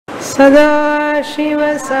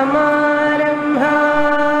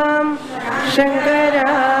सदाशिवसमारम्भां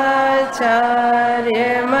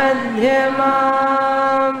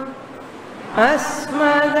शङ्कराचार्यमध्यमाम्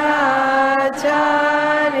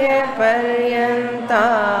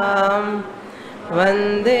अस्मदाचार्यपर्यन्तां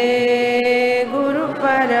वन्दे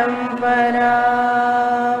गुरुपरम्पराम्।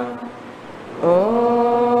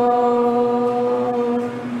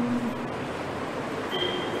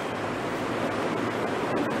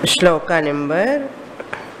 Shloka number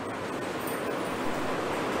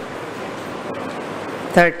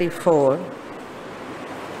 34.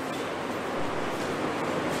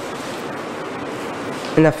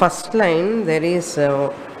 In the first line there is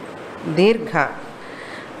dirgha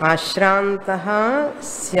ashrantaha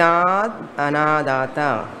syad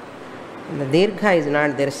anadata. The dirgha is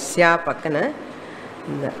not there, sya pakkana,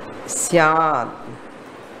 the syad,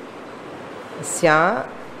 sya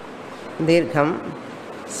dirgham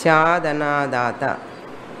Syadanadata.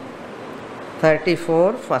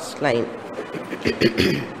 34, first line.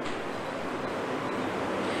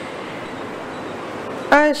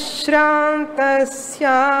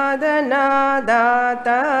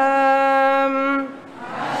 Ashrantasyadanadata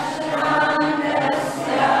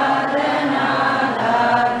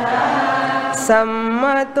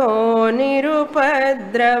Sammato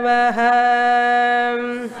nirupadravaha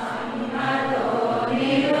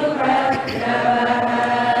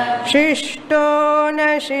शिष्टो न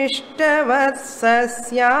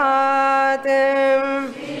शिष्टवत्सस्यात्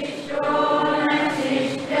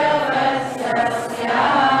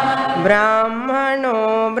ब्राह्मणो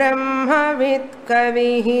ब्रह्मवित्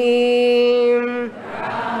कविः।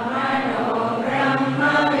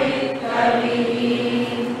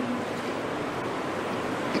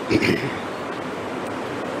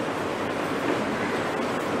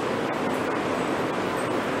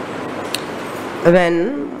 When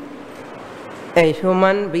a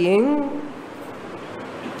human being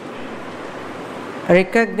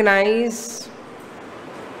recognizes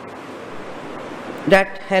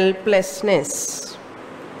that helplessness,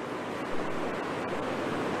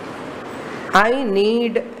 I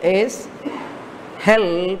need is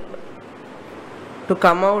help to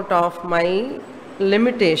come out of my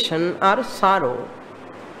limitation or sorrow.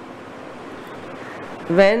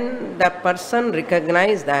 When the person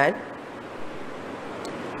recognizes that,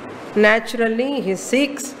 naturally he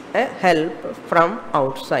seeks a help from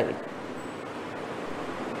outside.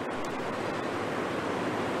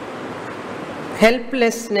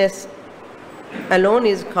 Helplessness alone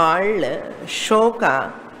is called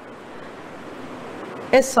shoka,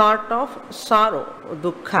 a sort of sorrow,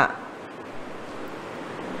 dukkha.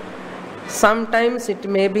 Sometimes it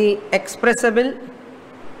may be expressible,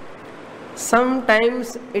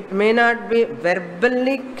 sometimes it may not be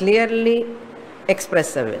verbally clearly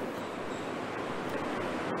expressible.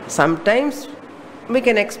 Sometimes we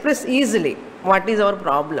can express easily what is our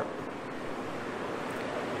problem.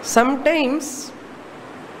 Sometimes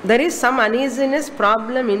there is some uneasiness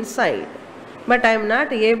problem inside, but I am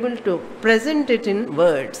not able to present it in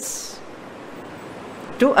words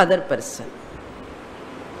to other person.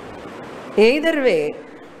 Either way,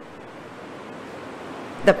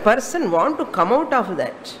 the person wants to come out of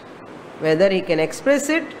that. Whether he can express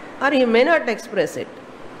it or he may not express it.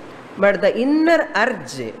 But the inner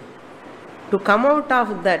urge to come out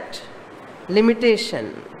of that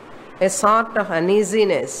limitation, a sort of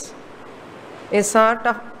uneasiness, a sort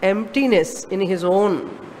of emptiness in his own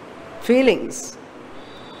feelings,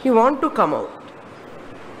 he wants to come out.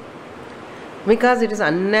 Because it is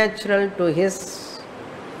unnatural to his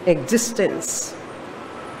existence.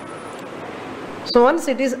 So once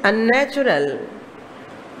it is unnatural,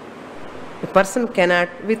 the person cannot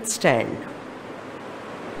withstand.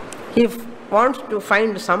 He wants to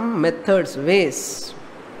find some methods, ways.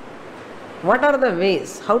 What are the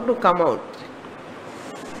ways? How to come out?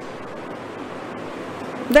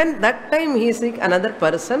 Then that time he seeks another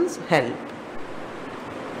person's help.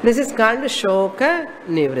 This is called shoka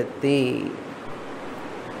nivritti.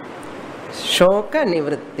 Shoka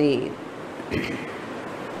nivritti.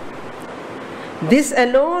 This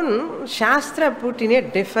alone Shastra put in a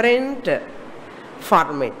different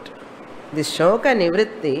format. This shoka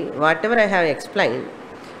nivritti, whatever I have explained,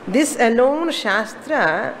 this alone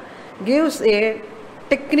Shastra gives a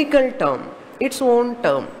technical term, its own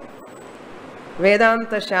term.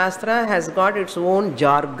 Vedanta Shastra has got its own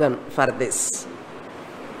jargon for this.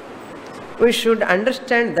 We should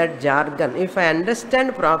understand that jargon. If I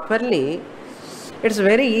understand properly, it's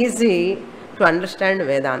very easy to understand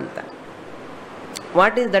Vedanta.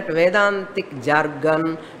 What is that Vedantic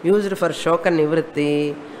jargon used for shoka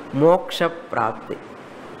nivritti? Moksha prapti.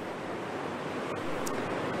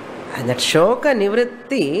 And that shoka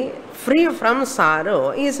nivritti, free from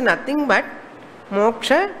sorrow, is nothing but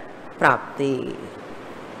moksha prapti.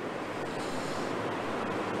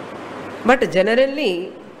 But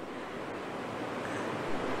generally,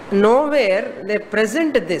 nowhere they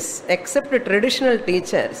present this, except traditional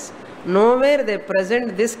teachers, nowhere they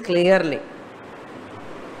present this clearly.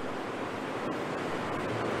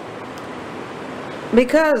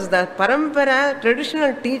 Because the parampara,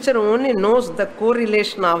 traditional teacher only knows the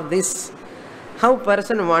correlation of this, how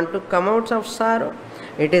person want to come out of sorrow.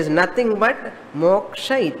 It is nothing but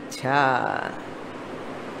moksha ichha.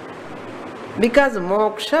 Because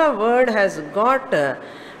moksha word has got a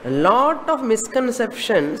lot of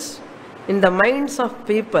misconceptions in the minds of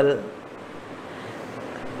people.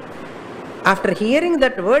 After hearing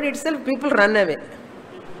that word itself, people run away.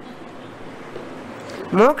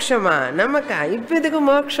 Mokshama, namaka, ippidiku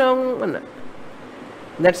moksham.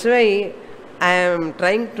 That's why I am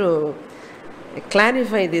trying to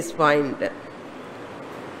clarify this point.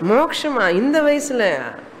 Mokshama, in the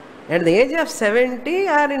vayasula, at the age of 70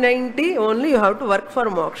 or 90, only you have to work for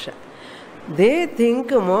moksha. They think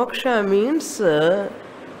moksha means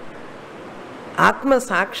Atma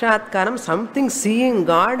Sakshatkaram, something seeing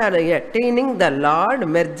God or attaining the Lord,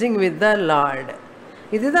 merging with the Lord.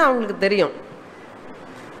 This is avungalukku theriyum.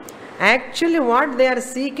 Actually, what they are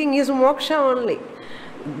seeking is moksha only.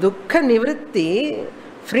 Dukkha nivritti,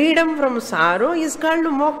 freedom from sorrow, is called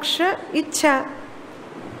moksha ichha.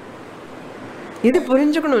 This is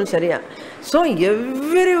purinchukunam sariya. So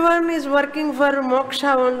everyone is working for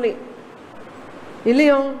moksha only.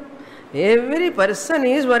 Every person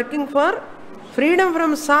is working for freedom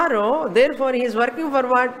from sorrow, therefore he is working for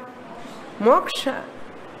what? Moksha.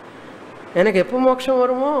 Enakku eppu moksham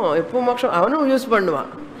varumo, eppu moksham avanu use pannuva.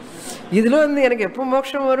 Idhula irundhu enakku eppu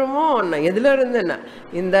moksham varumo anna edhula irundha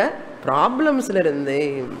in the problems la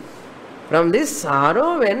irundhu. From this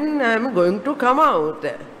sorrow, when I am going to come out,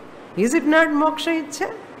 is it not moksha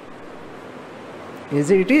ichha?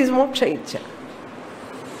 It is moksha ichha.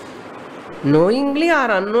 Knowingly or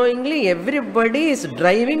unknowingly, everybody is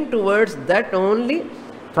driving towards that only,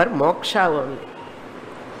 for moksha only.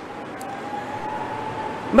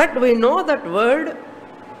 But we know that word,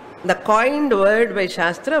 the coined word by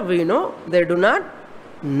Shastra, we know, they do not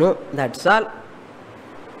know. That's all.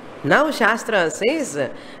 Now Shastra says,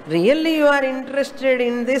 really you are interested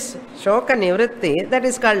in this shoka nivritti, that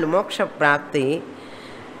is called moksha prapti.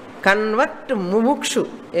 Convert mumukshu,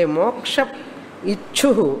 a moksha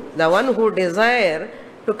ichuhu, the one who desire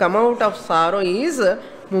to come out of sorrow is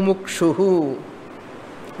mumukshuhu.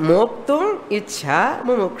 Moktum ichha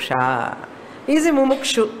mumuksha. He is a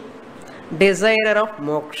mumukshu, desirer of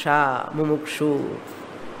moksha, mumukshu.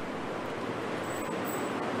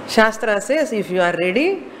 Shastra says, if you are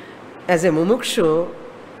ready as a mumukshu,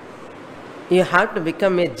 you have to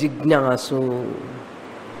become a jignasu.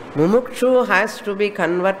 Mumukshu has to be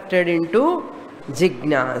converted into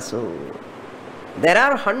jignasu. There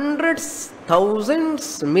are hundreds,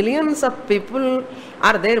 thousands, millions of people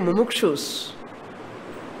are there mumukshus.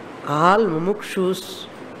 All mumukshus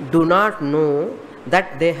do not know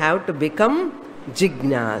that they have to become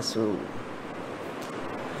jignasu.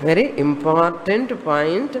 Very important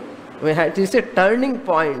point. We have to say turning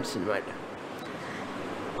points in matter.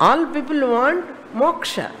 All people want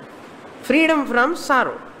moksha, freedom from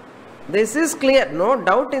sorrow. This is clear, no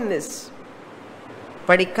doubt in this.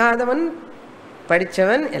 Padikadavan,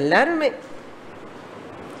 padichavan, ellarume.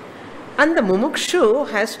 And the mumukshu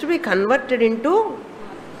has to be converted into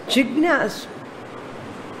jignasu.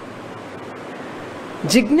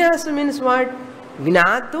 Jignasu means what?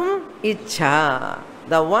 Gnatum ichha,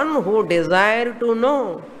 the one who desire to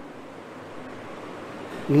know.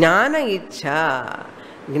 Gnana ichha,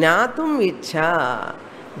 gnatum ichha,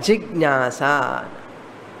 jignasa.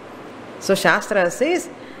 So Shastra says,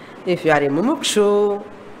 if you are a mumukshu,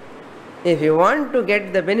 if you want to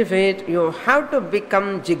get the benefit, you have to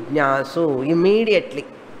become jignasu immediately,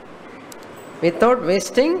 without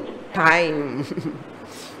wasting time.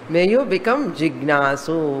 May you become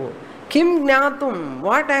jignasu. Kim gnatum,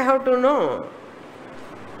 what I have to know?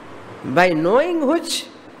 By knowing which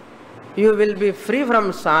you will be free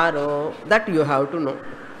from sorrow, that you have to know.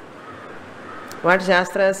 What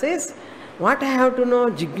Shastra says? What I have to know?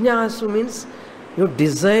 Jignasu means you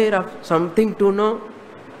desire of something to know.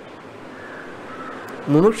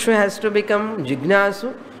 Mumukshu has to become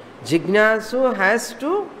jignasu. Jignasu has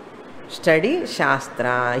to study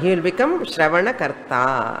Shastra. He will become Shravana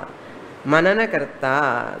Karta, Manana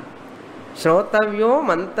Karta. Shrotavyo,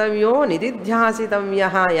 Mantavyo,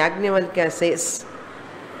 Nididhyasitavyaha, Yagnivalkya says.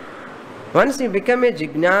 Once you become a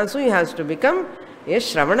jignasu, he has to become a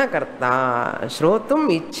Shravanakarta, Shrotum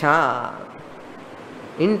Icha,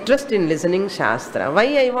 interest in listening Shastra.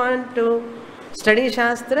 Why I want to study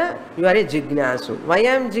Shastra? You are a Jignasu. Why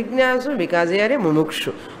I am Jignasu? Because you are a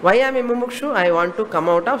Mumukshu. Why I am a Mumukshu? I want to come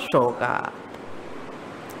out of Shoka.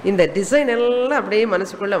 In the design, அப்படியே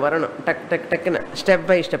மனசுக்குள்ள வரணும். டக் டக் டக்குன்னு step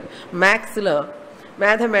by step. மேக்ஸில்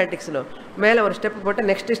மேத்தமேட்டிக்ஸில் மேலே ஒரு step போட்டு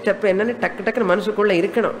next step என்னன்னு டக்கு டக்குன்னு மனசுக்குள்ளே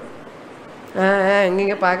இருக்கணும்.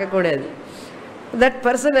 இங்கே பார்க்கக்கூடாது. That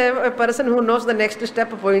person, a person who knows the next step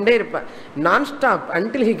போயிட்டே இருப்பான். Non-stop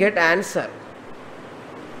until he get answer.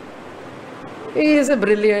 He is a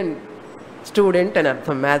brilliant student and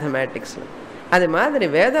அர்த்தம் மேத்தமேட்டிக்ஸில். அது மாதிரி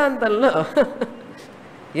வேதாந்தம்ல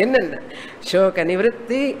என்னென்ன சோக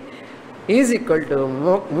நிவೃತ್ತಿ is equal to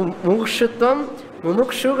mumukshutvam.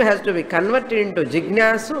 Mumukshu has to be converted into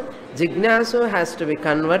jignasu. Jignasu has to be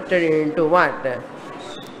converted into what?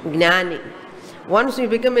 Gnani. Once you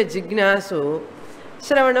become a jignasu,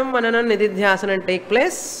 Shravanam, Mananam, Nididhyasanam take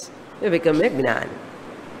place, you become a gnani.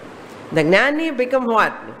 The gnani become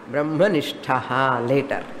what? Brahmanishtaha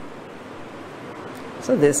later.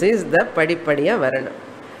 So this is the Padipadiya Varana.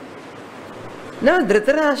 Now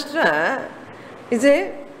Dhritarashtra is a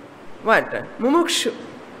what? Mumukshu.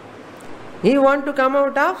 He want to come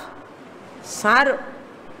out of sorrow.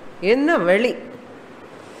 Enna veli.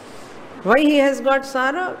 Why he has got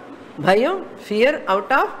sorrow? Bhayam, fear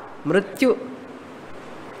out of mrityu.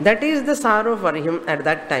 That is the sorrow for him at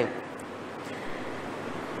that time.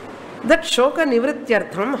 That shoka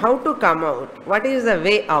nivrityartham, how to come out? What is the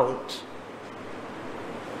way out?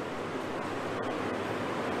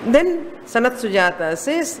 Then Sanath Sujata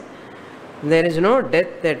says, there is no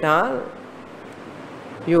death at all.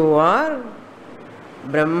 You are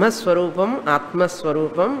Brahma Swarupam, Atma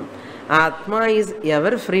Swarupam. Atma is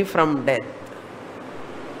ever free from death.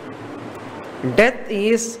 Death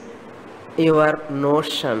is your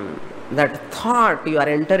notion, that thought you are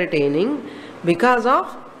entertaining because of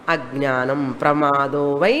Ajnanam. Pramado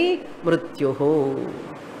vai mrityuhu.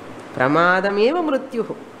 Pramadameva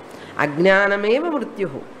mrityuhu. Ajnanameva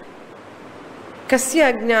mrityuhu. Kasya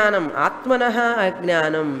ajnanam? Atmanaha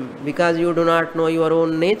ajnanam. Because you do not know your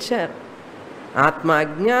own nature. Atma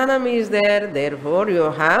ajnanam is there, therefore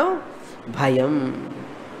you have bhayam.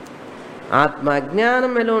 Atma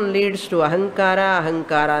ajnanam alone leads to ahankara,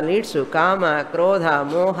 ahankara leads to kama, krodha,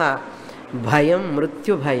 moha, bhayam,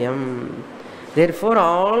 mrityu bhayam. Therefore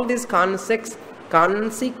all these consequences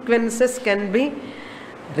can be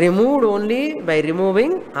removed only by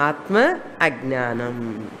removing Atma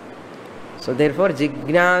ajnanam. So therefore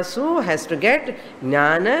Jignasu has to get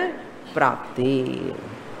Jnana Prapti.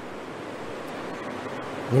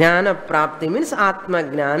 Jnana Prapti means Atma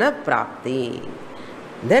Jnana Prapti.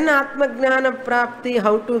 Then Atma Jnana Prapti,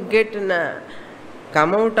 how to get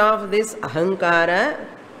come out of this ahankara?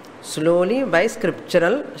 Slowly by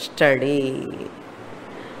scriptural study.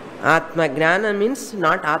 Atma Jnana means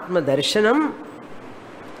not Atma Darshanam.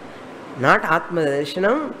 Not Atma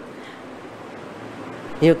Darshanam.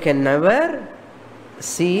 You can never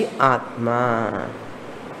see Atma.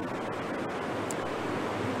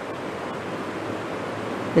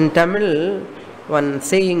 In Tamil, one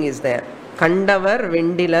saying is there. Kandavar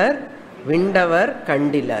Vindilar, Vindavar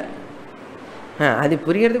Kandilar. அது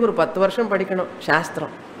புரியறதுக்கு ஒரு 10 வருஷம் படிக்கணும்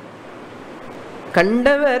சாஸ்திரம்.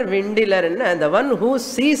 Kandavar Vindilar, the one who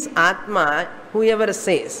sees Atma, whoever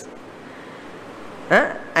says,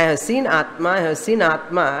 I have seen Atma, I have seen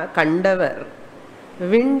Atma, Kandavar.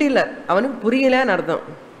 Vindilar, அவனுக்கு புரியலன்னு அர்த்தம்.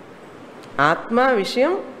 ஆத்மா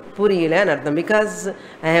விஷயம் புரியலன்னு அர்த்தம். Because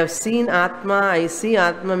I have seen Atma, I see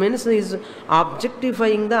Atma means he is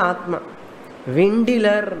objectifying the Atma.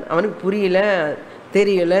 Vindilar, அவனுக்கு புரியல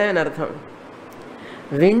தெரியலன்னு அர்த்தம்.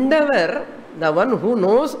 Vindavar, the one who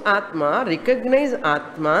knows Atma, recognize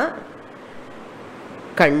Atma,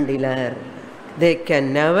 Kandilar. They can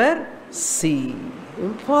never see.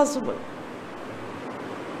 Impossible.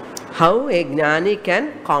 How a gnani can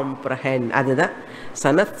comprehend. அதுதான்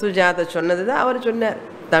Sanath Sujata சொன்னதுதான் அவர் சொன்னார்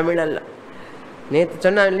தமிழல்ல. நேற்று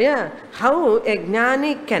சொன்னார் இல்லையா? How a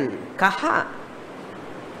gnani can kaha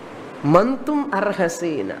mantum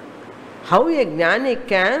arhasina. How a gnani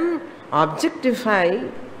can objectify.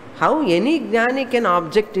 How any gnani can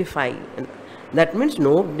objectify. That means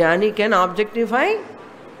no gnani can objectify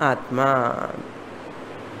Atma.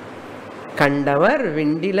 Kandavar,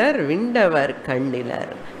 Vindilar, Vindavar, Kandilar.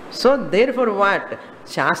 So therefore what?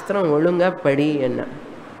 சாஸ்திரம் ஒழுங்கா படி என்ன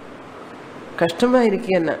கஷ்டமா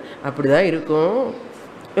இருக்கு என்ன அப்படிதான் இருக்கும்.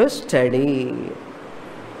 Study.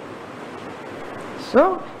 So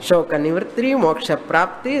shoka nivritti, moksha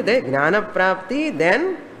prapti, then jnana prapti,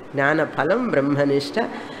 then ஞான பலம் பிரம்மனிஷ்ட.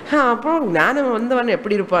 அப்புறம் ஞானம் வந்தவன்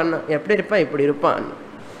எப்படி இருப்பான், எப்படி இருப்பான், இப்படி இருப்பான்.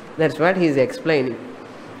 That's what he is explaining.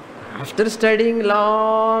 After studying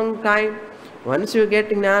long time, once you get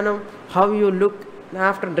jnanam, how you look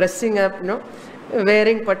after dressing up,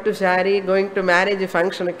 wearing pattu saree, going to marriage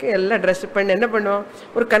function ku ella dress panni enna பண்ணுவோம்,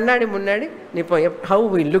 ஒரு கண்ணாடி முன்னாடி நிப்போம், how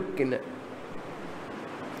we look in.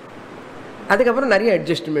 அதுக்கு அப்புறம் நிறைய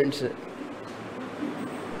adjustments,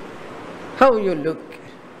 how you look.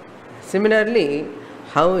 Similarly,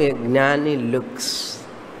 how a gnani looks.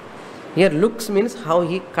 Here looks means how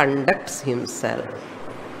he conducts himself,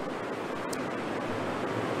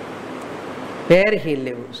 where he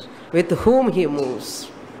lives, with whom he moves.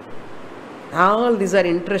 All these are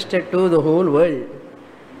interested to the whole world.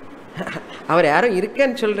 அவர் யாரும்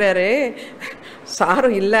இருக்கேன்னு சொல்றாரு,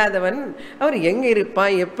 சாரும் இல்லாதவன், அவர் எங்க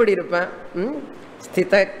இருப்பான், எப்படி இருப்பான்.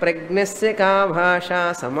 ஸ்தித பிரக்ஞஸ்ய கா பாஷா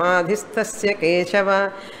சமாதிஸ்தஸ்ய கேசவ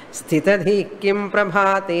ஸ்திததி கிம்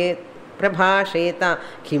பிரபாதே பிரபாஷேத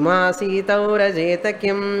கிமாசீதௌரஜேத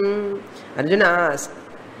கிம். Arjuna,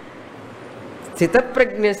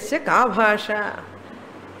 Sthitaprajnasya ka bhasha.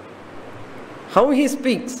 How he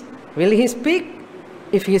speaks. Will he speak?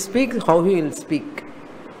 If he speaks, how he will speak.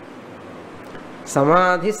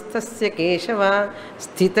 Samadhistasya keshava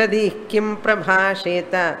sthitadi kim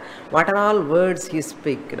prabhasheta. What are all words he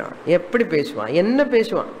speak? Eppadi peshuvan, enna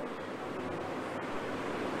peshuvan.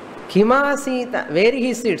 Kimasita, where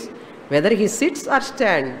he sits, whether he sits or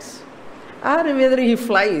stands, or whether he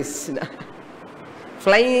flies.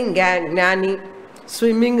 Flying gnani,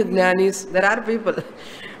 swimming gnanis, there are people.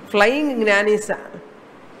 Flying gnanis.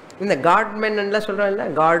 In the godmen,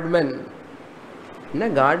 godmen.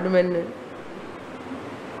 Godmen.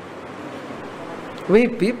 We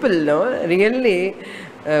people know really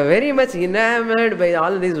very much enamored by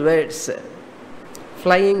all these words.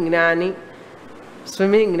 Flying gnani,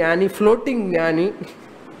 swimming gnani, floating gnani,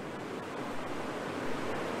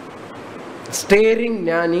 staring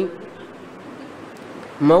gnani,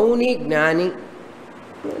 Mauni Gnani.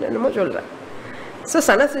 So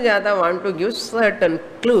Sanath Sujata want to give certain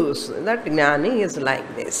clues that Gnani is like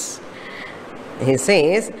this. He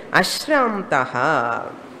says,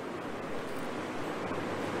 Ashramtaha.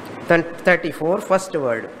 34, first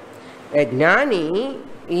word. A Gnani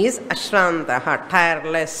is Ashrantaha,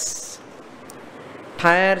 tireless.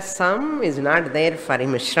 Tiresome is not there for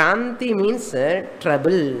him. Shranti means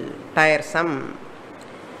trouble, tiresome.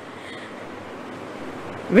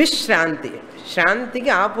 Vishranti. Shranti ke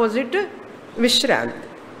opposite Vishranti.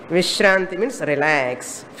 Vishranti means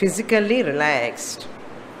relax, physically relaxed.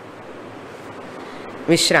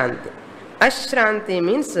 Vishranti. Ashranti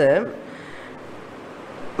means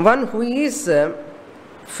one who is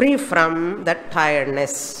free from that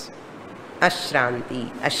tiredness. Ashranti.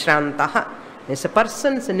 Ashrantaha is a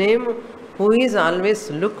person's name who is always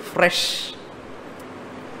look fresh.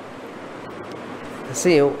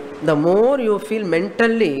 See, the more you feel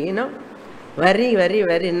mentally, very,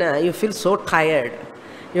 you feel so tired.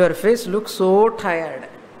 Your face looks so tired.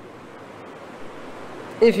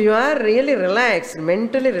 If you are really relaxed,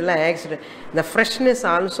 mentally relaxed, the freshness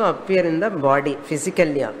also appear in the body,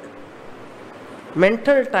 physically.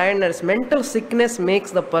 Mental tiredness, mental sickness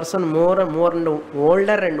makes the person more and more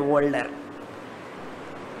older and older.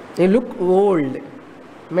 You look old,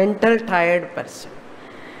 mental tired person.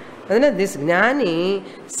 This Gnani,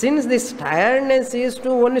 since this tiredness is to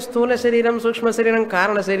only Sthula Shariram, Sukshma Shariram,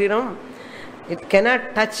 Karana Shariram, it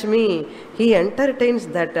cannot touch me. He entertains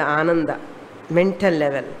that Ananda, mental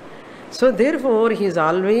level. So therefore, he is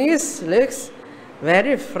always looks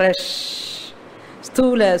very fresh.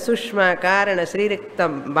 Sthula, Sushma, Karana, Shririkta,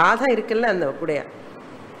 Badha irukilla andha kudaya.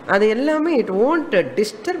 Adu ellame it won't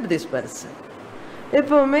disturb this person.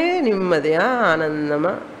 Eppovume nimmadhiya,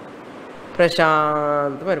 anandama,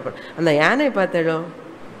 பிரசாந்தமாக இருப்பார். அந்த யானை பார்த்தாலோ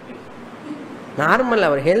normal,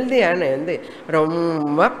 அவர் healthy யானை வந்து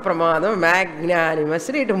ரொம்ப பிரமாதம், மேக்னானிமஸ்,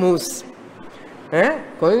 it moves.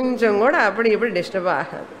 கொஞ்சம் கூட அப்படி இப்படி டிஸ்டர்ப்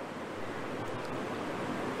ஆகாது.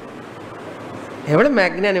 எவ்வளோ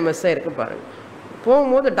மேக்னானிமஸாக இருக்கு பாருங்க.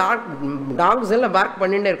 போகும்போது டாக்ஸ் எல்லாம் பார்க்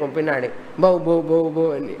பண்ணிகிட்டே இருக்கும் பின்னாடி, பௌ பௌ பௌ பௌ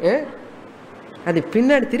பண்ணி. அது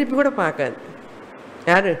பின்னாடி திருப்பி கூட பார்க்காது.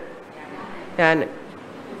 யாரு? யானை.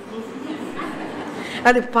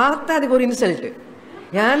 அது பார்த்தா அதுக்கு ஒரு இன்சல்ட்டு.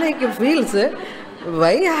 யானைக்கு feels,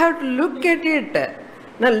 why have to look at it.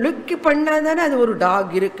 நான் லுக் பண்ணாதானே அது ஒரு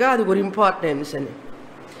டாக் இருக்கு, அதுக்கு ஒரு இம்பார்ட்டன்ஸ்.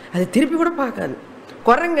 அது திருப்பி கூட பார்க்காது.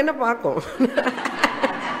 குரங்கு என்ன பார்க்கும்,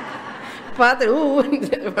 பார்த்து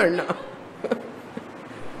பண்ணோம்.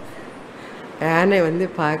 யானை வந்து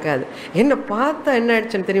பார்க்காது. என்ன பார்த்தா என்ன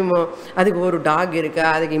ஆயிடுச்சுன்னு தெரியுமோ, அதுக்கு ஒரு டாக் இருக்கா,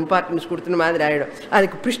 அதுக்கு இம்பார்ட்டன்ஸ் கொடுத்துன மாதிரி ஆகிடும்,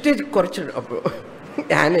 அதுக்கு ப்ரிஸ்டேஜ் குறைச்சிடும். அப்போ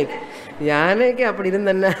யானைக்கு அப்படி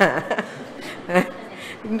இருந்தேன்னா,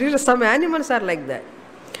 some animals are like that.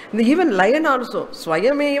 Even lion also,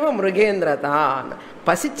 swayameva mrugendratan,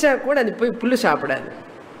 பசிச்சா கூட அது போய் புல்லு சாப்பிடாது.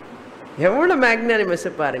 எவ்வளோ மேக்னானிமஸ்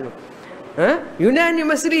பாருங்க.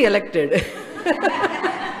 Unanimously elected.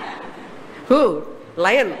 ஹூ?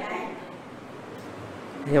 லயன்.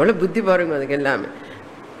 எவ்வளோ புத்தி பாருங்க அதுக்கு எல்லாமே.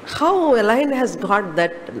 How a lion has got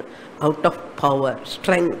that out of power,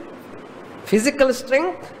 strength, physical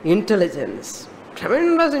strength, intelligence,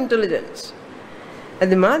 tremendous intelligence.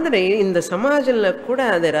 அது மாதிரி இந்த சமாஜத்தில் கூட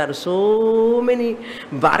there are so many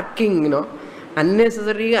barking,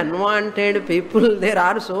 unnecessary, unwanted people. There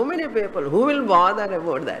are so many people who will bother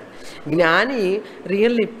about that. Gnani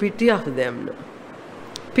really pity of them.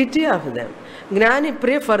 Pity of them. Gnani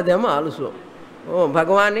pray for them also. Oh,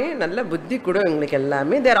 Bhagavane, nalla buddhi kudu engalukku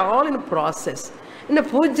ellame. They are all in process. In a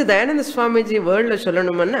Pujya Dayananda Swamiji word lo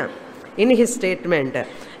sollanumanna, in his statement,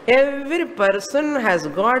 every person has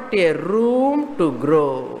got a room to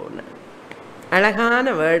grow.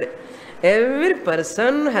 Alagana word. Every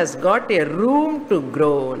person has got a room to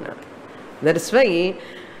grow. That's why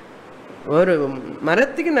ஒரு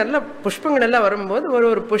மரத்துக்கு நல்ல புஷ்பங்கள் எல்லாம் வரும்போது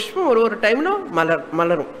ஒரு புஷ்பம் ஒரு டைம்ல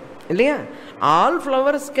மலரும் இல்லையா? All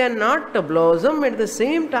flowers cannot blossom at the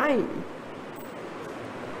same time.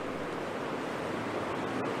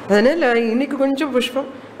 அதனால இன்னைக்கு கொஞ்சம் புஷ்பம்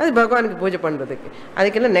அது பகவானுக்கு பூஜை பண்றதுக்கு,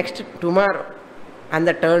 அதுக்கெல்லாம் நெக்ஸ்ட் டுமாரோ அந்த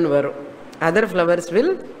டர்ன் வரும். Other flowers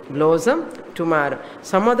will blossom tomorrow.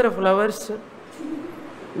 Some other flowers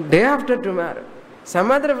day after tomorrow. Some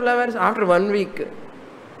other flowers after 1 week.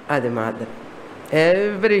 Adi madri.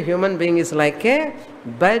 Every human being is like a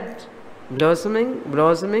bud,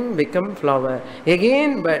 blossoming, become flower.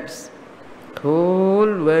 Again buds.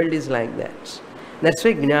 Whole world is like that. That's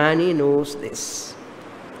why Gnani knows this.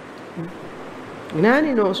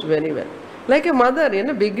 Gnani knows very well. Like a mother,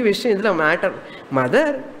 big vision is the matter.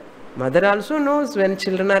 Mother also knows when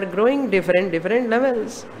children are growing different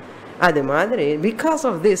levels. Adi madri, because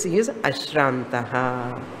of this he is ashrantaha.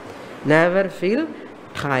 Never feel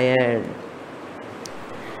tired.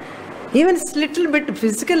 Even little bit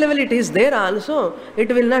physical level it is there also, it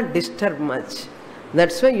will not disturb much.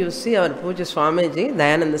 That's why you see our Puja Swamiji,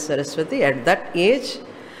 Dayananda Saraswati, at that age,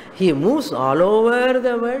 he moves all over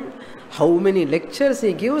the world. How many lectures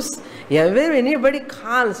he gives. Whenever anybody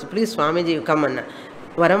calls, please Swamiji, you come on.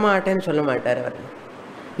 Varamaatan sollamatar.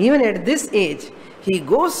 Even at this age, he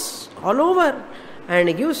goes all over and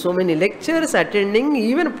he gives so many lectures, attending.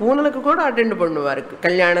 Even Poonalakku kuda attend pannuvar,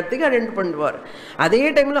 Kalyanathiku attend pannuvar.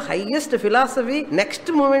 Adhe time lo highest philosophy, next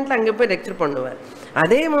moment la ange poi lecture pannuvar.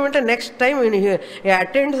 Adhe moment next time when he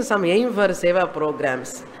attends some aim for seva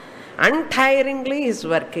programs, untiringly he is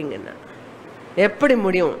working. Eppadi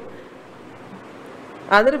mudiyum?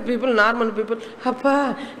 Other people, normal people,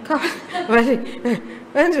 appa,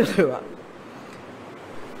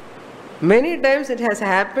 many times it has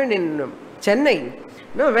happened in Chennai.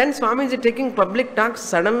 When Swamiji is taking public talks,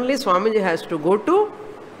 suddenly Swamiji has to go to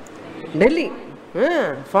Delhi.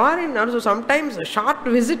 Foreign also sometimes a short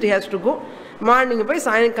visit he has to go. Morning by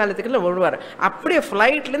சாயங்காலத்துக்குள்ள வருவார். அப்படியே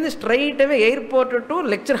ஃப்ளைட்ல இருந்து straight away airport to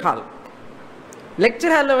lecture hall.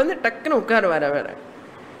 Lecture hall வந்து டக்குன்னு உட்காருவார் அவர்.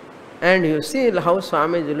 And you see how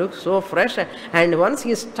Swamiji looks so fresh, and once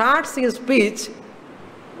he starts his speech,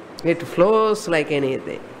 it flows like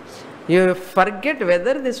anything. You forget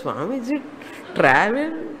whether the Swamiji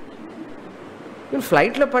travel.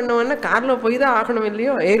 Flight la pannavanna car la poi da aaganum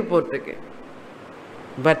illiyo airport ku.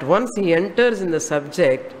 But once he enters in the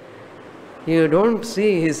subject, you don't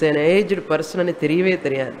see he's an aged person ani theriyave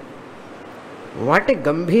theriyadu. What a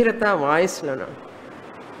gambhirata voice lana.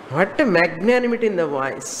 What a magnanimity in the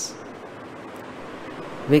voice.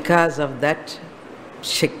 Because of that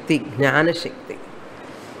Shakti, Jnana Shakti.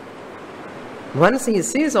 Once he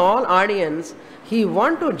sees all audience, he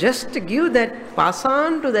wants to just give that, pass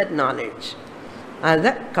on to that knowledge. As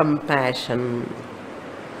that compassion,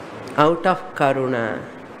 out of karuna.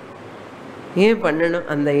 Ye pannanam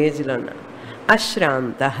andha age la.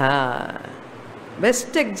 Ashrantaha.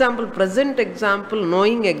 Best example, present example,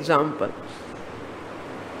 knowing example.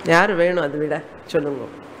 Yaar venu adu vida sollunga.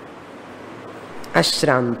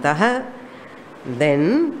 Ashrantaha.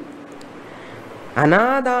 Then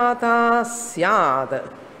anadata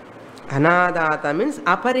syad. Anadata means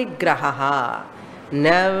aparigraha.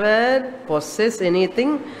 Never possess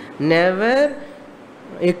anything, never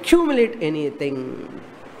accumulate anything.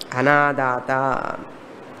 Anadata.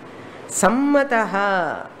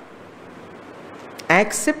 Sammataha.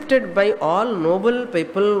 accepted by all noble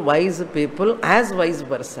people, wise people as wise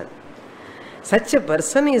person. Such a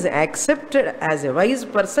person is accepted as a wise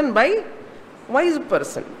person by wise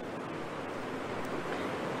person.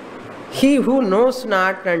 He who knows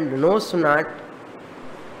not and knows not,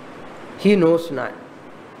 he knows not.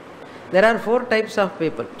 There are 4 types of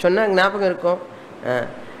people. சொன்னா ஞாபகம் இருக்கும்.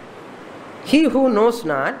 He who knows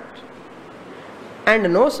not and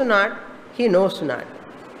knows not, he knows not.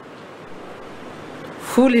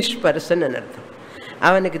 Foolish person ன்னு அர்த்தம்.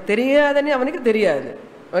 அவனுக்கு தெரியாதுன்னு அவனுக்கு தெரியாது.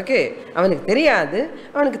 Okay, அவனுக்கு தெரியாது,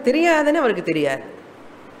 அவனுக்கு தெரியாதுன்னு அவனுக்கு தெரியாது.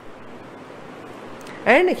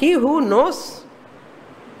 And he who knows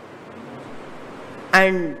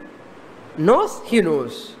and knows, he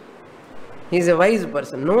knows. He is a wise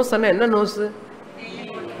person. Knows அண்ணா என்ன knows?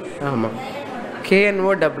 ஆமாம்,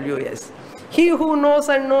 KNOWS. He who knows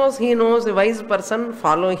and knows, he knows. A wise person,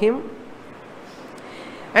 follow him.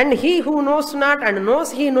 And he who knows not and knows,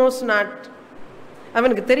 he knows not.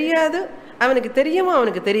 அவனுக்கு தெரியாது, அவனுக்கு தெரியும்,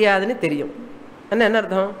 அவனுக்கு தெரியாதுன்னு தெரியும். என்ன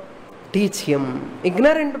அர்த்தம்? Teach him.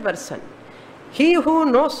 Ignorant person. He who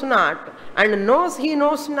knows not and knows he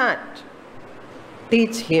knows not,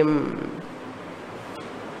 teach him.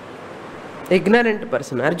 Ignorant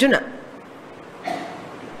person, Arjuna.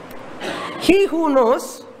 He who knows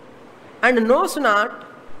and knows not,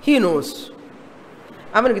 he knows.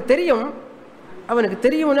 அவனுக்கு தெரியும், அவனுக்கு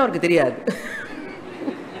தெரியும்னு அவனுக்கு தெரியாது.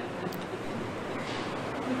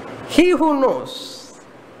 He who knows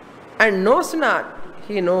and knows not,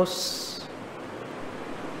 he knows.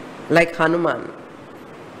 Like Hanuman.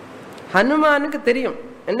 ஹனுமானுக்கு தெரியும்,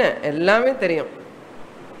 என்ன எல்லாமே தெரியும்.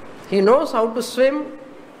 He knows how to swim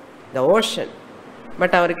the ocean,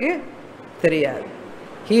 but அவருக்கு தெரியாது.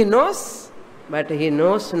 He knows, but he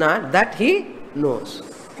knows not that he knows.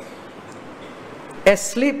 A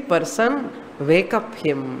sleep person, wake up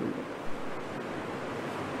him.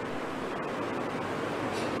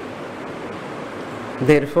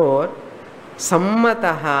 Therefore,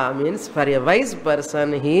 sammataha means for a wise person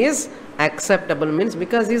he is acceptable, means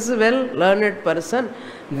because he is a well learned person,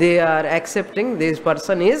 they are accepting this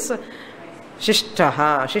person is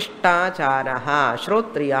shishtaha, shishtacharaha,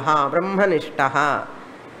 shrotriyaha, brahmanishtaha.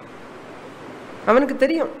 அவனுக்கு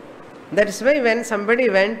தெரியும். That is why when somebody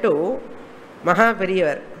went to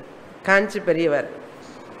Mahaperiyar, Kanchi Periyar,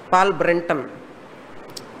 Paul Brenton,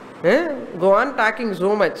 go on talking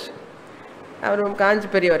so much. அவர் காஞ்சி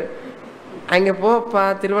பெரியவர், அங்கே போப்பா,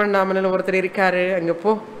 திருவண்ணாமலையில் ஒருத்தர் இருக்காரு, அங்கே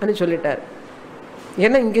போ அப்படின்னு சொல்லிட்டார்.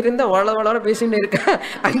 ஏன்னா இங்கே இருந்தால் வளர பேசிட்டு இருக்கா,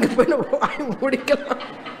 அங்கே போய் முடிக்கலாம்.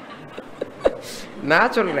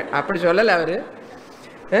 நான் சொல்கிறேன், அப்படி சொல்லலை அவர்.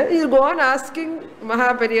 You go on asking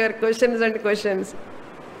Mahaperiyavar questions and questions.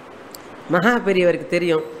 மகாபெரியவருக்கு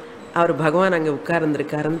தெரியும் அவர் பகவான் அங்கே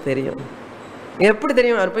உட்கார்ந்துருக்காருன்னு தெரியும். எப்படி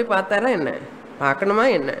தெரியும்? அவர் போய் பார்த்தாரா என்ன? பார்க்கணுமா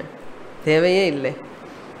என்ன? தேவையே இல்லை.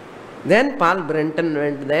 Then Paul Brenton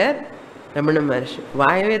went there. Ramana மகர்ஷி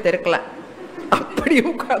வாயவே திறக்கல, அப்படி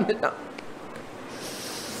உட்கார்ந்துட்டான்.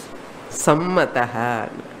 சம்மதஹ.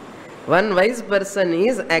 One wise person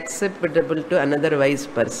is acceptable to another wise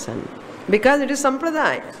person because it is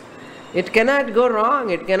sampradaya. It cannot go wrong,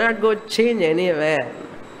 it cannot go change anywhere.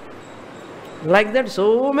 Like that, so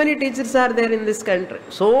many teachers are there in this country,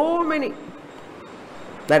 so many.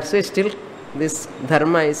 That's why still this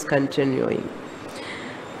dharma is continuing.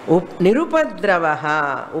 Nirupadravaha.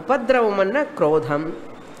 Upadravamanna krodham,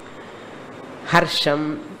 harsham,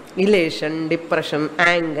 elation, depression,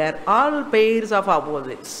 anger, all pairs of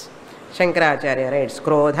opposites. Shankaracharya writes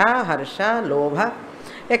krodha, harsha, lobha,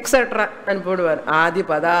 etc. And pudvar adi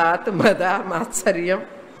padat, mada, matsaryam.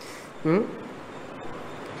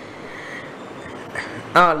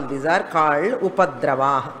 All these are called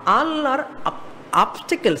upadravaha. All are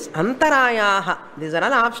obstacles. Antarayaha. These are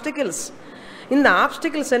all obstacles. இந்த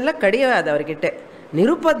obstacles எல்லாம் கிடையாது அவர்கிட்ட.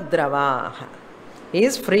 நிருபத்ரவாக. He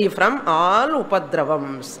is free from all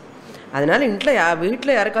உபத்ரவம்ஸ். அதனால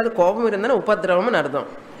வீட்டில் யாருக்காவது கோபம் இருந்தாலும் உபத்ரவம்னு அர்த்தம்.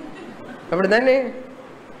 அப்படி தானே?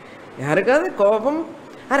 யாருக்காவது கோபம்,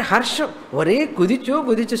 ஹர்ஷம், ஒரே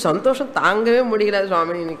குதிச்சு சந்தோஷம் தாங்கவே முடியல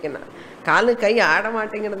சுவாமினி நிற்கணும், காலு கை ஆட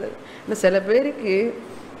மாட்டேங்கிறது. இன்னும் சில பேருக்கு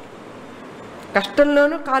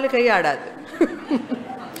கஷ்டம்லன்னு காலு கை ஆடாது,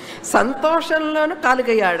 சந்தோஷம்லன்னு காலு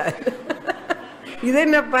கை ஆடாது. இது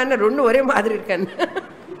என்னப்பா, ரெண்டும் ஒரே மாதிரி இருக்கான்னு.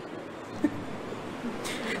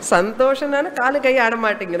 சந்தோஷம்னால காலு கை ஆட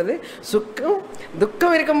மாட்டேங்கிறது,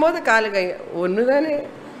 துக்கம் இருக்கும்போது காலு கை ஒன்று தானே.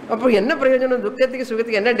 அப்போ என்ன பிரயோஜனம்? துக்கத்துக்கு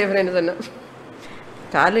சுகத்துக்கு என்ன டிஃபரன்ஸ்? என்ன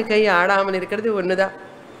காலு கை ஆடாமல் இருக்கிறது ஒன்று தான்.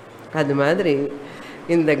 அது மாதிரி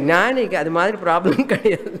இந்த ஞானிக்கு அது மாதிரி ப்ராப்ளம்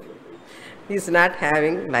கிடையாது. Is not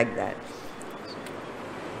having like that.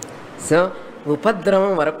 So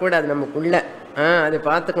உபத்திரவம் வரக்கூடாது நமக்குள்ள. அது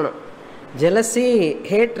பார்த்துக்கணும். Jealousy,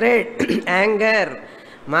 hatred, anchor.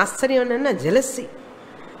 மாஸ்தரியம் என்ன? Jealousy.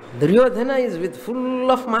 Duryodhana is with full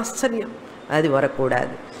of மாஸ்தரியம். அது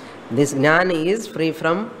வரக்கூடாது. திஸ் ஞானி is free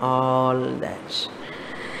from all that.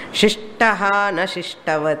 சிஷ்டஹா ந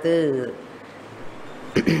சிஷ்டவத்.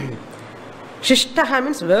 Shishtaha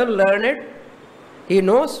means well learned. He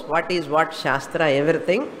knows what is what, Shastra,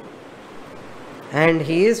 everything. And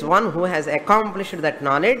he is one who has accomplished that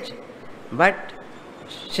knowledge. But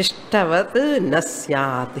Shishtavat na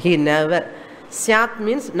syat. He never. Syat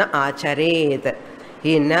means na acharet.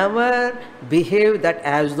 He never behaved that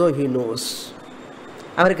as though he knows.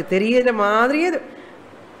 அவருக்கு தெரியாத மாதிரியே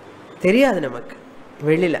தெரியாது நமக்கு.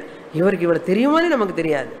 வெளியில இவருக்கு இவ்வளவு தெரியுமான்னு நமக்கு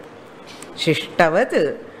தெரியாது. சிஷ்டவத்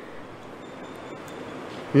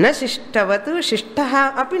न शिष्टवत्. शिष्टः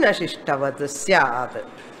अपि न शिष्टवत् स्यात्.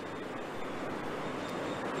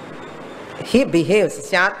 He behaves.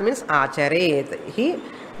 Syat means acharet. He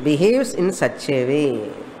behaves in such a way.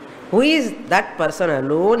 Who is that person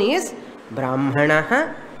alone is Brahmanaha.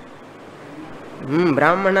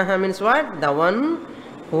 Brahmanaha means what? The one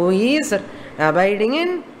who is abiding in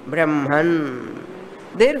Brahman.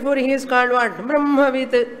 Therefore he is called what?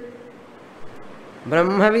 Brahmavit.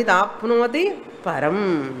 Brahmavit apnoti param.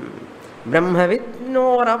 Brahmavit,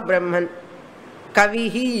 knower of Brahman.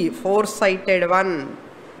 Kavihi, foresighted one.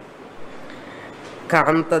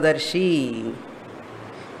 Kantadarshi.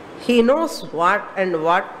 He knows what and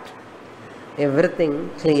what, everything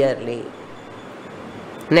clearly.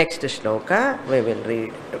 Next shloka we will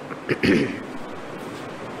read.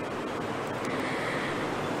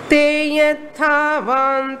 Te yatha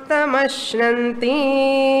vantamashnanti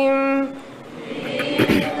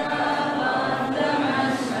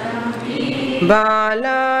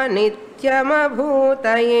bala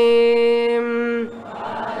nityamabhutaye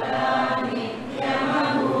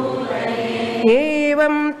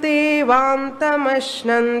evam te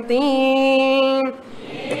vantamashnanti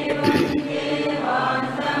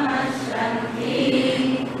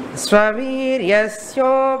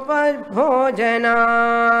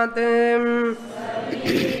svaviryasyopadbhojanat.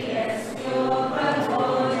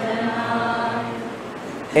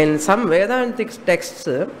 In some Vedantic texts,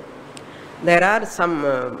 there are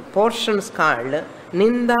some portions called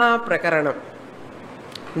Ninda Prakaranam.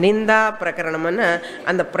 Ninda Prakaranam na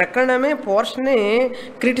and the Prakaraname portion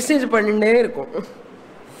criticize panninde irukum.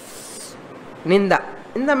 Ninda.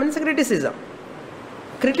 Ninda means criticism.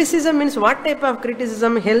 Criticism means what type of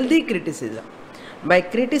criticism? Healthy criticism. By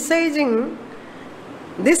criticizing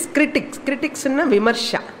this critics na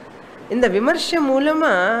vimarsha. In the vimarsha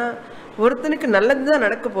மூலமா ஒருத்தனுக்கு நல்லது தான்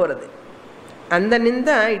நடக்க போறது. அந்த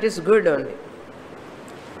நிந்தா, it is good only.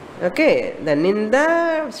 Okay, the ninda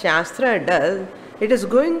Shastra does, it is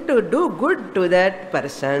going to do good to that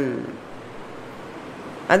person.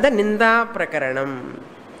 That's the ninda prakaranam.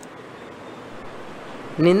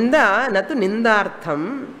 Ninda natu nindartham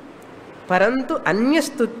parantu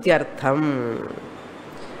anyastutyartham.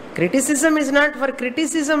 Criticism is not for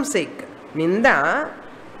criticism's sake. Ninda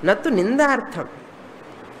natu nindartham.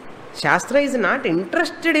 Shastra is not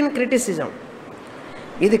interested in criticism.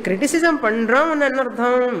 இது criticism பண்ணுறோம்னு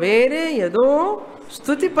அர்த்தம். வேறு ஏதோ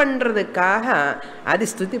ஸ்துதி பண்ணுறதுக்காக அது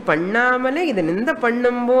ஸ்துதி பண்ணாமலே இது நிந்த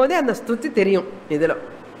பண்ணும்போதே அந்த ஸ்துதி தெரியும். இதில்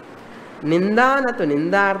நிந்தா நத்து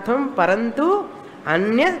நிந்தார்த்தம் பரந்து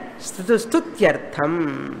அந்நிய ஸ்துத்யர்த்தம்.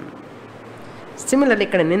 Similarly,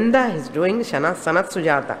 ikkada ninda is doing Sanath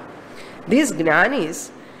Sujata. These jnanis,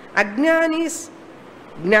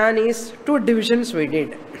 jnanis, two divisions we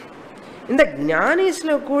did. In the jnanis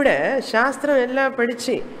lo kuda Shastra ella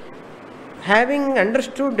padichi, having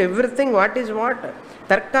understood everything what is what,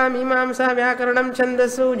 Tarka, Mimamsa, Vyakaranam,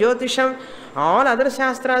 Chandasu, Jyotisham, all other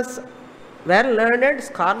Shastras were learned,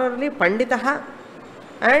 scholarly, Panditaha,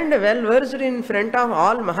 and well versed in front of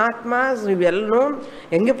all Mahatmas, well known.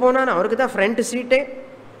 Enge pona avarku front seat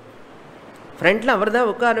front la avarda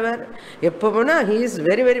ukkaruvar eppo pona. He is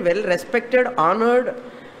very very well respected, honored.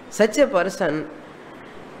 Such a person,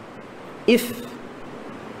 if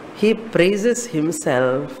he praises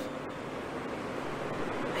himself,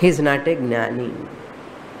 he is not a jnani.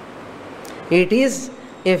 It is,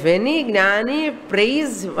 if any jnani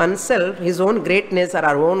praise oneself, his own greatness or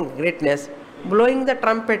our own greatness, blowing the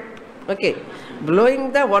trumpet, okay,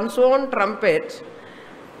 blowing the one's own trumpet,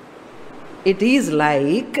 it is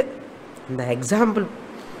like, the example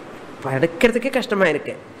padakkiradhukku kashtamai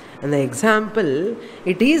irukke. And the example,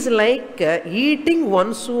 it is like eating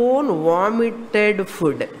one's own vomited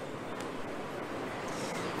food.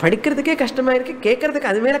 படிக்கிறதுக்கே கஷ்டமாக இருக்குது, கேட்கறதுக்கு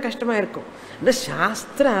அது மேலே கஷ்டமாக இருக்கும். இந்த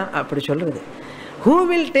சாஸ்திரா அப்படி சொல்கிறது. Who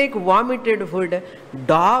will take vomited food?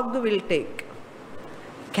 Dog will take.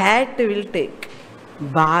 cat will take.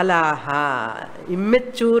 Balaha,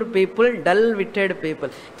 immature people, dull-witted people.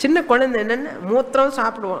 சின்ன குழந்தை என்னென்ன மூத்திரம்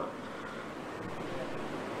சாப்பிடுவான்.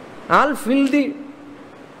 All filthy.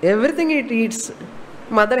 Everything it eats.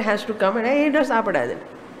 Mother has to come and hey, சாப்பிடாது.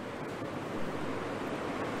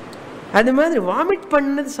 அது மாதிரி வாமிட்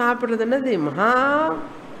பண்ணது சாப்பிட்றதுன்னது மகா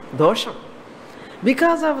தோஷம்.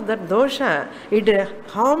 Because of that dosha, it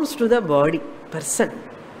harms to the body, person.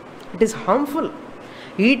 It is harmful.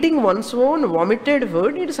 Eating one's own vomited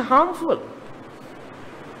food, it is harmful.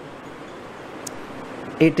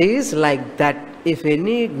 It is like that. If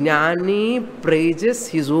any jnani praises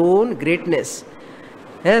his own greatness,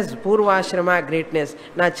 yes, purvashrama greatness,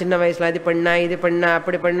 na chinna vayasla idu panna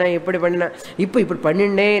appadi panna ippadi panna ippadi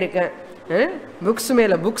panninde irukken, books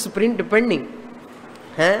mela books print panni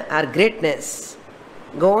are greatness.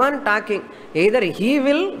 Go on talking. Either he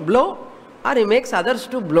will blow or he makes others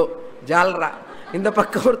to blow. Jalra. இந்த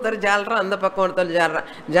பக்கம் ஒருத்தர் ஜால்ரா, அந்த பக்கம் ஒருத்தர் ஜால்ரா.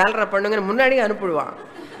 ஜால்ரா பண்ணுங்க முன்னாடி அனுப்பிடுவான்.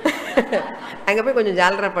 அங்கே போய் கொஞ்சம்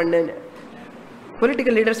ஜால்ரா பண்ணுன்னு.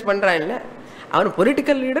 பொலிட்டிக்கல் லீடர்ஸ் பண்ணுறான் இல்லை, அவன்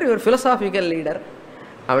பொலிட்டிக்கல் லீடர், இவர் ஃபிலசாபிக்கல் லீடர்.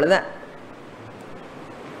 அவ்வளோதான்.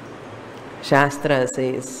 Shastra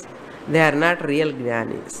says they are not real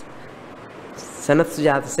jnanis. Sanath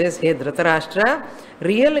Sujata says, hey Dhritarashtra,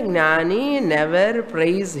 real jnani never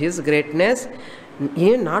praise his greatness. He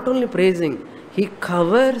not only praising, he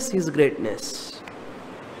covers his greatness.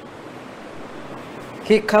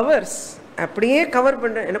 He covers. அப்படியே cover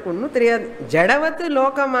பண்ணுறேன். எனக்கு ஒன்றும் தெரியாது. ஜடவத்து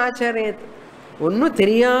லோகம் ஆச்சரேத். ஒன்றும்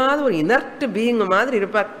தெரியாத ஒரு இனர்ட் பீயிங் மாதிரி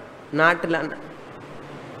இருப்பார் நாட்டில்.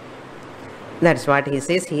 That's what he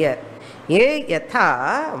says here. ஏ யதா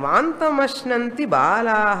வாந்தமஷ்னந்தி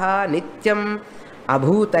பாலாஹ நித்யம்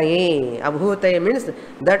அபூதயே. அபூதயே means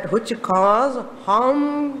that which cause harm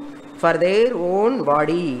for their own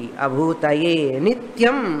body. Abhutaye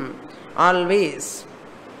nityam, always.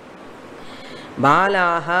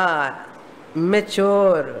 Balaha,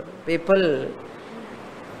 immature people.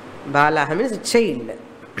 Balaha means child.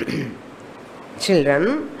 Children.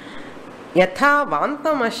 Yatha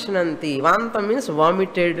vantam ashnanti. Vantam means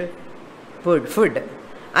vomited food.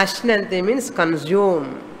 Ashnanti means consume.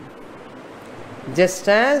 Just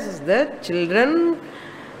as the children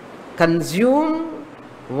consume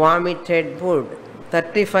vomited food.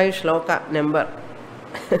 35 shloka number.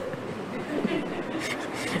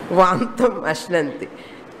 Vantam ashnanti.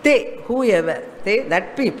 Te, whoever, they, that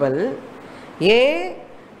people, ye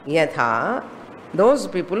yatha, those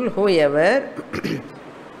people, whoever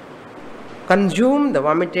consume the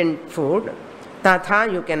vomited food, tatha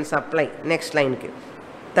you can supply. Next line.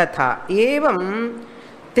 Tatha evam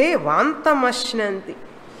te vantam ashnanti.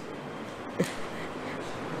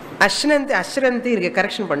 அஷ்னந்தி அஷ்ரந்தி இருக்கு,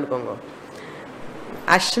 correction பண்ணிக்கோங்க.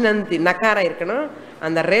 அஷ்னந்தி நக்காரம் இருக்கணும்,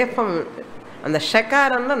 அந்த ரேஃபம் அந்த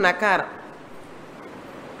ஷகாரம்னா நக்காரம்.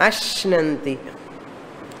 அஷ்னந்தி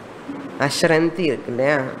அஷ்ரந்தி இருக்கு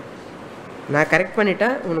இல்லையா, நான் correct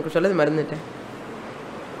பண்ணிட்டேன், உனக்கு சொல்லது மறந்துட்டேன்.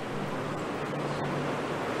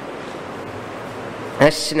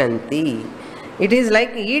 அஷ்னந்தி. It is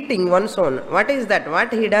like eating one's own. What is that?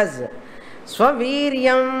 What he does?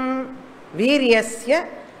 Swaviryam viryasya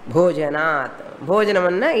bhojanat.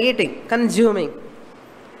 Bhojanam eating, consuming.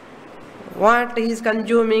 What is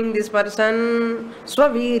consuming this person?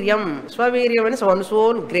 Swaviryam. Swaviryam means one's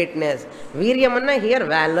own greatness. Viryam here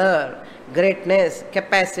valor, greatness,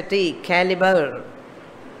 capacity, caliber,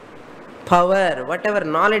 power, whatever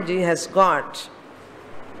knowledge he has got.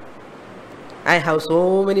 I have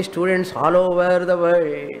so many students all over the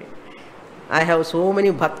world. I have so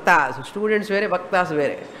many bhaktas. Students vere, bhaktas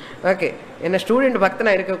vere. Okay. In a student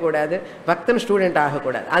bhaktana irukkodadu, bhaktan student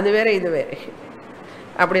agakkodadu. Adu vere idu vere.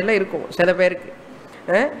 அப்படியெல்லாம் இருக்கும் சில பேருக்கு.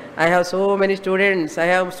 I have so many students, I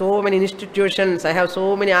have so many institutions, I have so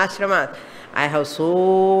many ashramas, I have so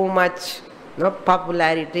much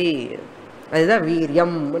popularity. அதுதான்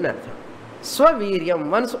வீரியம்னு அர்த்தம். ஸ்வவீரியம்.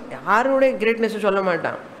 யாருடைய greatness சொல்ல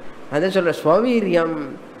மாட்டான், அதை சொல்ற ஸ்வவீரியம்.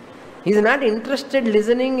 Is not interested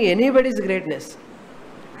listening anybody's greatness.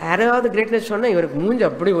 யாராவது கிரேட்னஸ் சொன்னால் இவருக்கு மூஞ்சி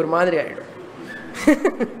அப்படி ஒரு மாதிரி ஆகிடும்,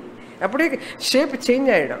 அப்படியே ஷேப் சேஞ்ச்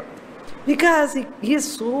ஆகிடும். Because he is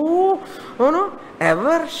so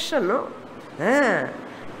aversion.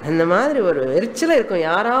 அந்த மாதிரி ஒரு எரிச்சலாக இருக்கும்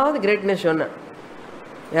யாராவது கிரேட்னஸ் சொன்ன,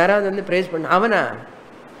 யாராவது வந்து ப்ரேஸ் பண்ண, அவனா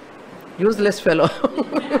யூஸ்லெஸ் ஃபெலோ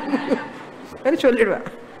சொல்லிடுவேன்.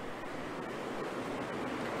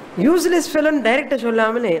 யூஸ்லெஸ் ஃபெலோன்னு டைரெக்டாக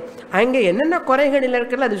சொல்லாமலே அங்கே என்னென்ன குறைகள்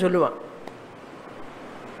இருக்குல்ல அது சொல்லுவான்.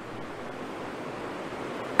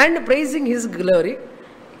 And praising his glory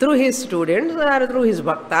through his students or through his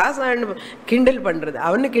bhaktas and kindle பண்றது,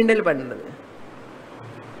 அவனு கிண்டல் பண்றது.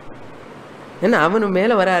 ஏன்னா அவனு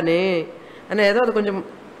மேலே வரானே, ஆனால் ஏதாவது கொஞ்சம்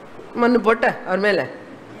மண் போட்ட அவர் மேலே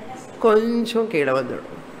கொஞ்சம் கீழே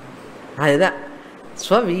வந்துடும். அதுதான்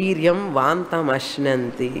ஸ்வவீரியம் வாந்தம்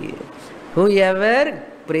அஷ்னந்தி. whoever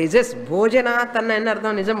praises போஜனாத்தன்னா என்ன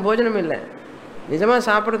அர்த்தம்? நிஜம் போஜனம் இல்லை, நிஜமாக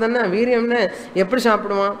சாப்பிட்றதுன்னா வீரியம்னா எப்படி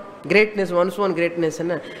சாப்பிடுவான்? கிரேட்னஸ், ஒன்ஸ் ஒன் கிரேட்னஸ்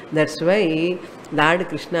என்ன. That's why Lord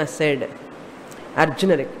Krishna said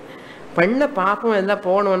அர்ஜுனருக்கு பண்ண பாப்பம் எல்லாம்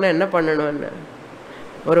போகணுன்னா என்ன பண்ணணும்னு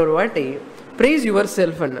ஒரு வாட்டி price your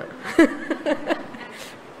self Anna.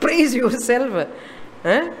 Price your self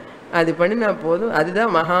அது பண்ணினா போதும்.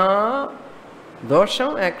 அதுதான் மகா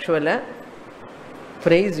தோஷம் ஆக்சுவலாக.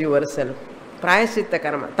 ப்ரைஸ் யுவர் செல்ஃப் பிராயசித்த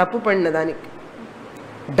கர்ம தப்பு பண்ணதானிக்கு.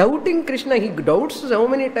 Doubting Krishna, he doubts so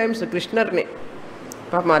many times கிருஷ்ணர்னே.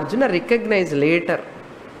 பாப்பா அர்ஜுனா ரிகக்னைஸ் லேட்டர்.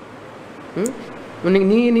 உனக்கு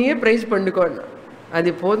நீயே ப்ரைஸ் பண்ணிக்கோன்னா அது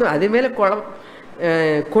போதும். அது மேலே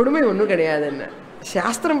கொடுமை ஒன்றும் கிடையாதுன்னு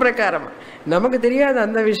சாஸ்திரம் பிரகாரமாக. நமக்கு தெரியாது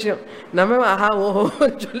அந்த விஷயம். நம்ம ஆஹா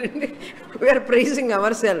ஓஹோன்னு சொல்லிட்டு we are praising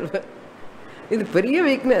ourselves. இது பெரிய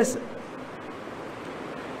weakness.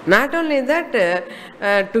 Not only that,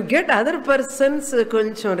 to get other persons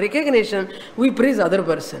கொஞ்சம் recognition, we praise other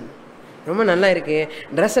person. ரொம்ப நல்லா இருக்கு,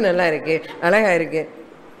 ட்ரெஸ் நல்லா இருக்கு, அழகாக இருக்கு,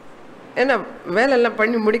 ஏன்னா வேலையெல்லாம்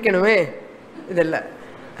பண்ணி முடிக்கணுமே இதெல்லாம்.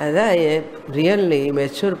 அதுதான் really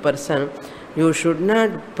mature person. You should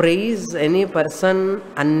not price any person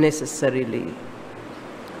unnecessarily.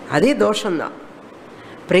 அதே தோஷம்தான்.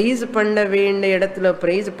 ப்ரைஸ் பண்ண வேண்டிய இடத்துல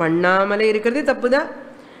ப்ரைஸ் பண்ணாமலே இருக்கிறதே தப்பு தான்.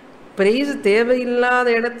 ப்ரைஸ் தேவையில்லாத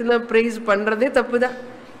இடத்துல ப்ரைஸ் பண்ணுறதே தப்பு தான்.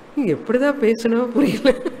 எப்படி தான் பேசணும்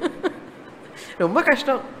புரியல, ரொம்ப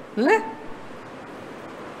கஷ்டம் இல்லை.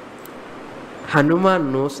 Hanuman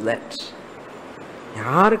knows that.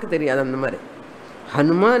 யாருக்கு தெரியாது அந்த மாதிரி.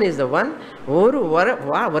 Hanuman is the one.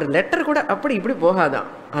 ஒரு லெட்டர் கூட அப்படி இப்படி போகாதான்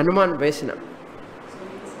ஹனுமான் பேசினான்.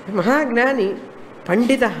 மகாஜானி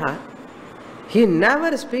பண்டிதா, he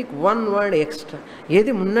never speak one word extra.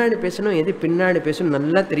 எது முன்னாடி பேசணும் எது பின்னாடி பேசணும்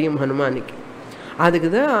நல்லா தெரியும் ஹனுமானுக்கு. அதுக்கு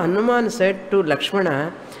தான் Hanuman said to Lakshmana,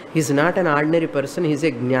 he is not an ordinary person, he is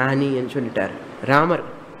a ஞானி என்று சொல்லிட்டார் Ramar.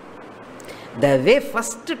 The way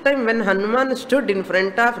first time when Hanuman stood in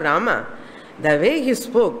front of Rama, the way he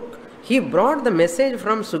spoke, he brought the message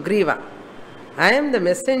from Sugriva. I am the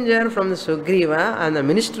messenger from the Sugriva and the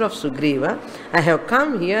minister of Sugriva. I have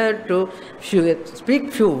come here to speak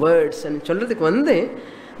few words. And சொல்றதுக்கு வந்து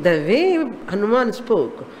the way Hanuman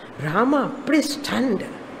spoke, Rama அப்படி stunned.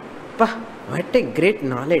 What a great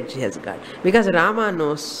knowledge he has got. Because Rama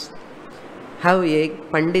knows how a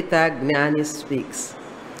Pandita Gnani speaks.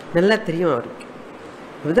 நல்லா தெரியும் அவருக்கு.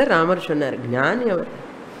 இதுதான் ராமர் சொன்னார், ஞானி அவர்.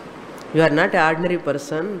 You are not ordinary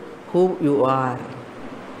person who you are.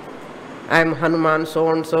 I am Hanuman so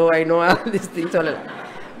and so, I know all this thing சொல்லலை.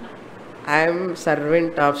 I am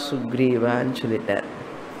servant of சுக்ரீவான்னு சொல்லிட்டார்.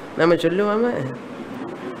 நம்ம சொல்லுவாம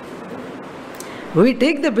we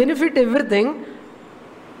take the benefit everything.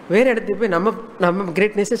 வேறு இடத்துக்கு போய் நம்ம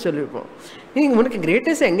கிரேட்னஸே சொல்லியிருப்போம். நீங்கள் உனக்கு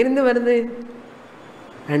கிரேட்னஸ் எங்கேருந்து வருது?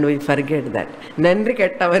 And we forget that. நன்றி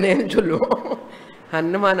கெட்டவனேன்னு சொல்லுவோம்.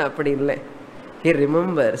 ஹனுமான் அப்படி இல்லை. He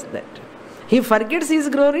remembers that. He forgets his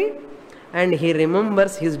glory and he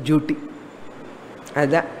remembers his duty.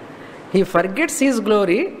 அதான், he forgets his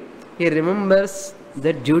glory, he remembers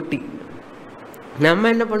the duty.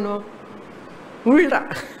 நம்ம என்ன பண்ணுவோம்? உள்டா.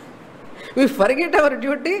 We forget our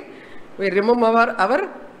duty, we remember our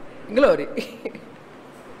glory.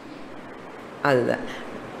 அதுதான்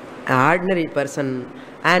ordinary person.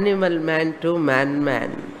 Animal man to man,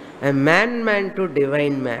 a man to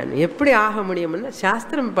divine man. எப்படி ஆக முடியும்னா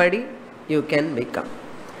சாஸ்திரம் படி you can become.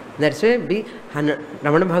 That's why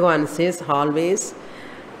Ramana Bhagavan says always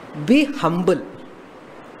be humble.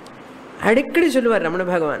 அடிக்கடி சொல்லுவார் ரமண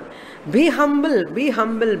பகவான், be humble, be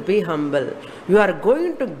humble, be humble. You are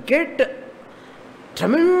going to get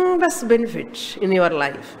tremendous benefit in your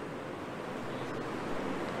life.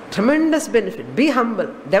 Tremendous benefit. Be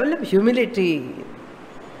humble. Develop humility.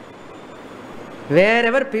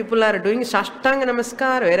 Wherever people are doing Sashtanga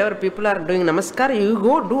Namaskar, wherever people are doing Namaskar, you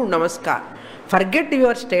go do Namaskar. Forget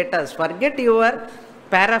your status, forget your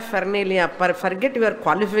paraphernalia, forget your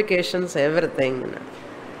qualifications, everything.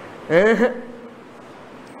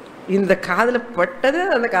 இந்த காதில் பட்டது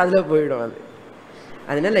அந்த காதில் போயிடும். அது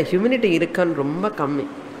அதனால humanity இருக்கான்னு ரொம்ப கம்மி.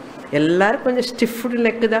 எல்லாரும் கொஞ்சம் ஸ்டிஃப்டு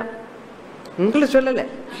நெக்கு தான். உங்களை சொல்லலை,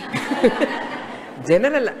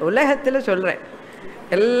 ஜெனரல் உலகத்தில் சொல்கிறேன்.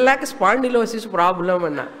 எல்லாருக்கும் ஸ்பாண்டிலோசிஸ் ப்ராப்ளம்.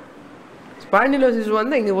 என்ன ஸ்பாண்டிலோசிஸ்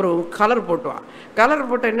வந்து இங்கே ஒரு கலர் போட்டுவான். கலர்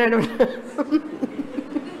போட்டால் என்ன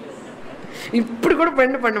இப்படி கூட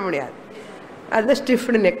பண்ண முடியாது. அதுதான்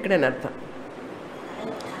ஸ்டிஃப்டு நெக்குன்னு அர்த்தம்.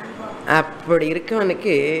 அப்படி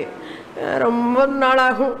இருக்கவனுக்கு ரொம்ப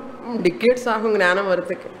நாளாகும், டிக்கெட்ஸ் ஆகும் ஞானம்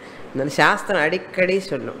வரத்துக்கு. இந்த சாஸ்திரம் அடிக்கடி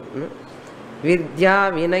சொல்லும், வித்யா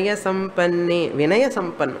வினய சம்பன்னே, வினய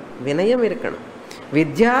சம்பன்னம், வினயம் இருக்கணும்.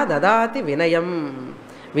 வித்யா ததாதி வினயம்,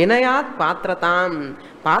 வினயாத் பாத்திரதாம்,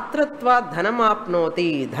 பாத்திரத்வாத் தனம் ஆப்னோதி,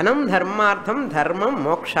 தனம் தர்மார்த்தம், தர்மம்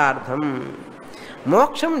மோக்ஷார்த்தம்,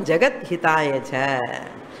 மோக்ஷம் ஜெகத் ஹிதாயச்ச,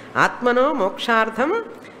 ஆத்மனோ மோக்ஷார்த்தம்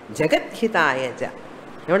ஜெகத் ஹிதாயச்ச.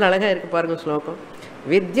 எவ்வளோ அழகாக இருக்கு பாருங்க ஸ்லோகம்.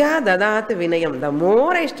 வித்யா ததாத் வினயம். த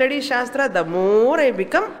மோர் ஐ study Sastra, the more I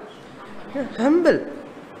become humble.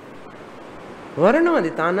 வரணும் அது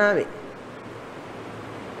தானாவே.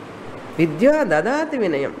 வித்யா ததாத்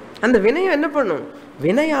வினயம். அந்த வினயம் என்ன பண்ணும்?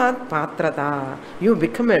 வினயாத் பாத்திரதா. You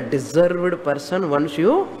become a deserved person once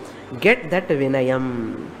you get that வினயம்.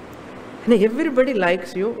 And everybody likes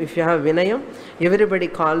you if you have vinayam. Everybody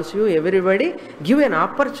calls you, everybody give an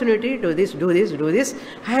opportunity to this, do this, do this,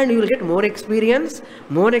 and you will get more experience,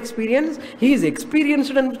 more experience. He is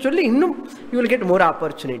experienced and actually you will get more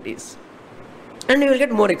opportunities, and you will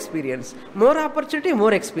get more experience, more opportunity,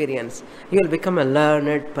 more experience. You will become a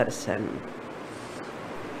learned person.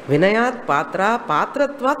 Vinayat patra,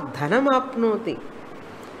 patratvat dhanam apnoti.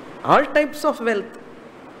 All types of wealth.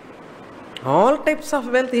 All types of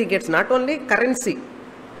wealth he gets, not only currency,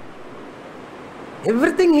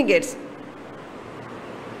 everything he gets.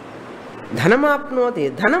 Dhanam apnoti.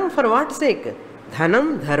 Dhanam for what sake? Dhanam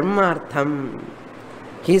dharmartham.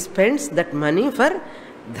 He spends that money for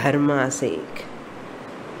dharma sake.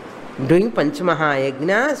 Doing panchamaha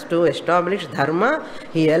yajnas to establish dharma,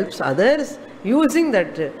 he helps others using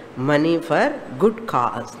that money for good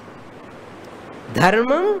cause.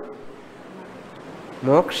 Dharmam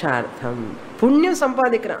மோக்ஷார்த்தம். புண்ணியம்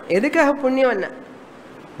சம்பாதிக்கிறான். எதுக்காக புண்ணியம்? என்ன?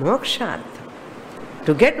 மோக்ஷார்த்தம்.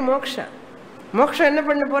 To get moksha. Moksha என்ன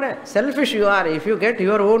பண்ண போற? Selfish you are if you get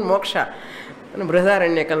your own moksha.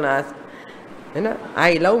 பிரதாரண்யக்கல் என்ன,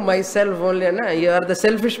 I love my self only, என்ன you are the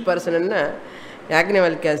selfish person. என்ன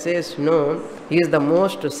யாக்ஞவல்க்யா chase no, he is the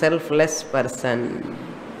most selfless person.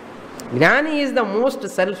 ஞானி is the most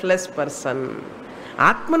selfless person.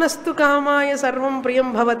 ஆத்மனஸ்து காமாய சர்வம்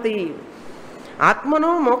பிரியம் பவதி.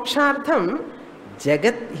 Atmano mokshartham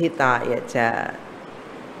jagat hitaya cha.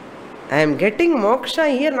 I am getting moksha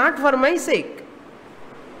here not for my sake.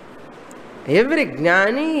 Every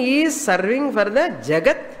jnani is serving for the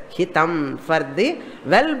jagat hitam, for the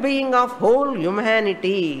well-being of whole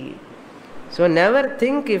humanity. So never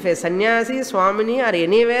think if a sannyasi, swamini or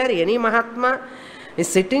anywhere, any mahatma is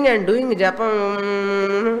sitting and doing japam,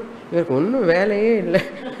 இவருக்கு ஒன்றும் வேலையே இல்லை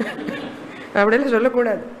அப்படிலாம்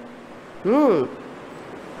சொல்லக்கூடாது.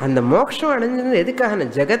 அந்த மோட்சம் அடைஞ்சது எதுக்காக?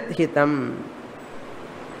 ஜெகத் ஹிதம்.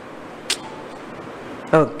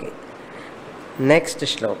 Okay, next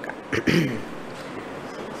shloka,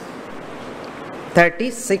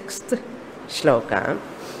 36th shloka.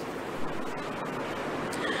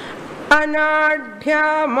 அநாட்யா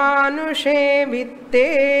மானுஷே வித்தே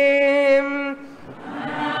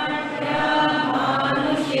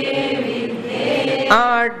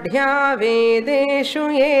आढ्या वेदेषु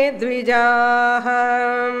ये द्विजाः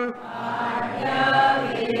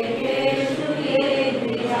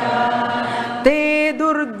ते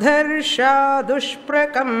दुर्धर्षा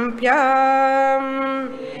दुष्प्रकम्प्या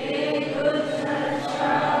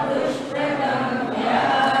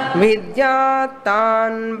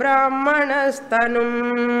विद्यातान् ब्राह्मणस्तनुम्.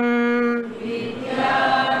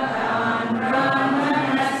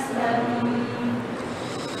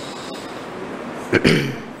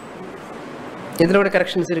 இதில் கூட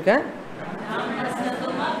கரெக்ஷன்ஸ் இருக்கா?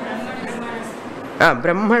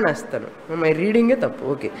 பிரம்மணஸ்தனம். நம்ம ரீடிங்கே தப்பு.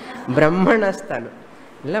 ஓகே, பிரம்மணஸ்தனம்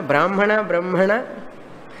இல்லை, பிராமணா பிரம்மணா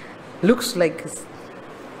looks like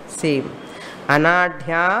same.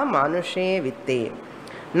 அநாட்யா மானுஷே வித்தே.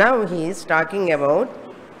 Now he is talking about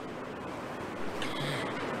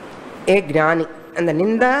a gnani and the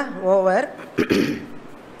ninda over.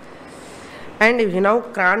 And if you now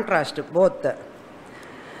contrast both,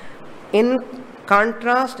 in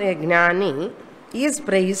contrast a gnani is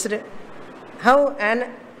praised. How? An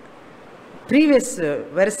previous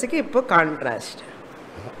verse ki ipo contrast.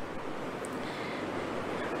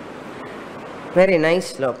 Very nice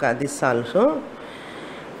sloka this also.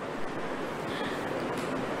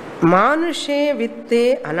 Manushe vitte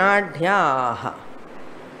anadhyaha.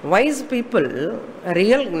 Wise people,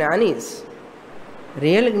 real gnanis.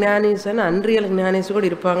 Real gnanis and unreal gnanis கூட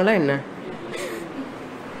இருப்பாங்களா என்ன?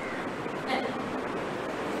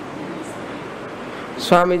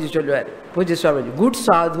 சுவாமிஜி சொல்லுவார், பூஜ்ய Swamiji, good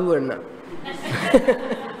சாது என்ன,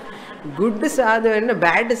 good சாது என்ன,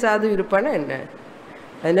 bad சாது இருப்பானா என்ன?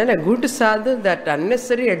 அதனால குட் சாது, தட்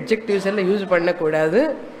அன்னெசரி அட்ஜெக்டிவ்ஸ் எல்லாம் யூஸ் பண்ணக்கூடாது.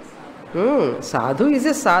 Sadhu is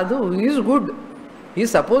a sadhu, he is good, he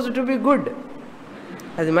is supposed to be good.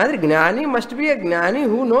 அது மாதிரி ஞானி must be a ஞானி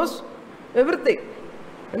who knows everything.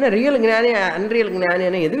 என்ன ரியல் ஞானி அன்ரியல் ஞானி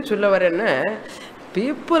என்ன எதுக்கு சொல்ல வரேன்னா,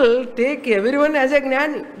 people take everyone as a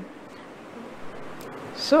ஞானி.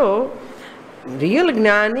 So real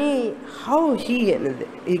ஞானி how he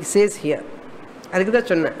says here, அதுக்கு தான்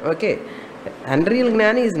சொன்னேன். ஓகே, unreal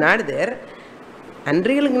ஞானி is not there.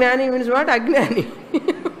 Unreal ஞானி means what? அஜ்ஞானி.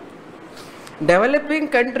 Developing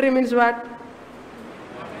country means what?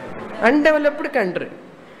 Undeveloped country.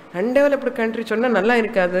 Undeveloped country சொன்னால் நல்லா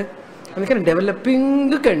இருக்காது. அதுக்கு developing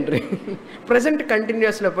country present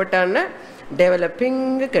கண்டினியூஸில் போட்டான்னா developing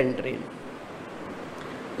country.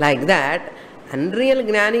 Like that unreal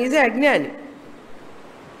ஞானி இஸ் அஜ்ஞானி.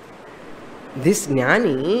 திஸ்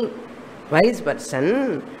ஞானி wise person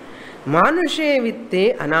மானுஷே வித்தே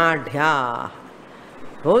அநாட்யா.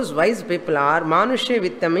 Those wise people are manushe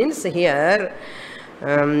vitta means here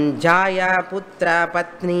jaya, putra,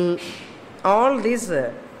 patni, all these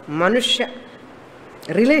manushya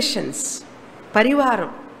relations,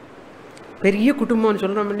 parivaram, periya kutumbam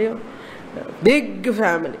solrom illaya, big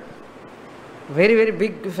family, very very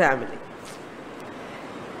big family,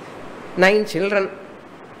 9 children,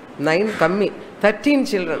 9 kammi, 13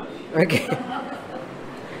 children. Okay.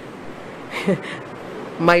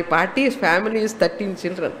 My party's family is 13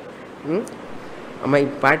 children. My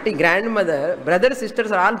party grandmother, brothers,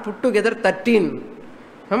 sisters are all put together 13.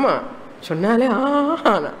 Amma, சொன்னாலே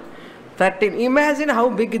 13. Imagine how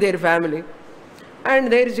big their family. And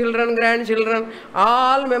their children, grandchildren,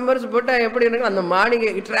 all members போட்டா எப்படி இருக்கு? அந்த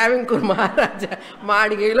மாளிகை டிராவிங்கூர் மகாராஜா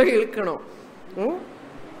மாளிகையில் இழுக்கணும்.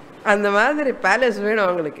 அந்த மாதிரி பேலஸ் வேணும்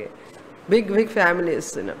அவங்களுக்கு. பிக் பிக்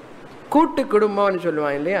ஃபேமிலிஸ், கூட்டு குடும்பம்னு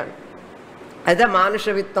சொல்லுவாங்க இல்லையா? அதுதான் மானுஷ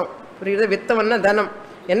வித்தம். புரியுது? வித்தம்னா தனம்.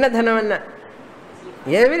 என்ன தனம்? என்ன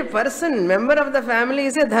every person member of the family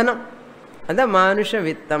is a தனம். அதுதான் மானுஷ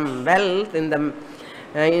வித்தம். Wealth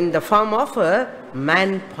in the form of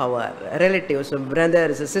manpower, relatives,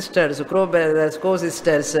 brothers, sisters, co-brothers,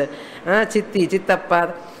 co-sisters, chitti, chittappa,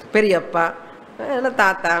 periyappa,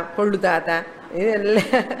 tata, kollu tata,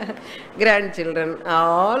 grandchildren,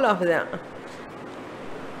 all of them.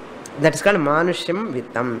 That is called manusham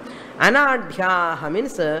vittam. Anadhyaha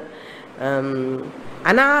means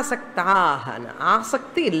anasaktaha,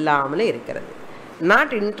 asakti illamale irukkirathu.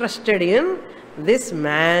 Not interested in this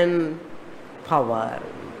man power,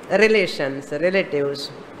 relations, relatives.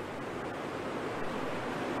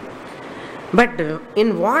 But in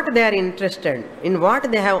what they are interested, in what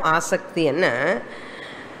they have asakti enna,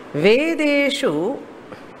 vedeshu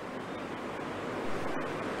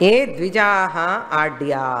ye dvijaha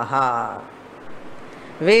adyaha.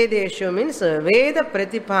 Vedeshu means veda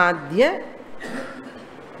pratipadya,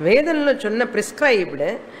 vedanlo chonna prescribed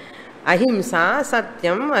ahimsa,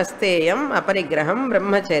 satyam, asteyam, aparigraham,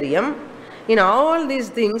 brahmacharyam. In all these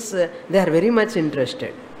things they are very much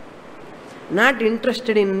interested. Not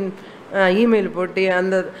interested in email போட்டு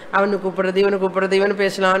அந்த அவனு கூப்பிடுறது இவனு கூப்பிடுறது இவனு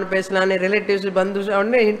பேசலான்னு பேசலான்னு relatives பந்து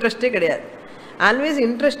அவனே இன்ட்ரெஸ்டே கிடையாது. ஆல்வேஸ்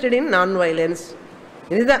இன்ட்ரெஸ்டட் இன் நான் வைலன்ஸ்.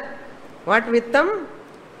 இதுதான் வாட் வித்தம்.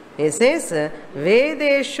 It says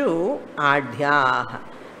வேதேஷு ஆட்யாக.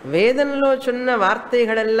 வேதன்లో சொன்ன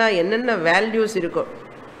வார்த்தைகளெல்லாம் என்னென்ன வேல்யூஸ் இருக்கோ,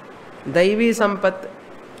 தெய்வீ சம்பத்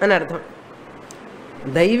అని అర్థం.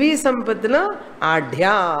 దైవీ సంపత్తులో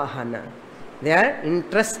ఆఢ్యాహన. They are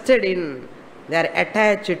interested in, they are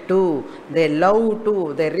attached to, they love to,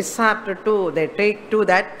 they resort to, they take to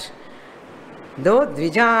that. Though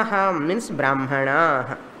ద్విజాహ means బ్రాహ్మణాః.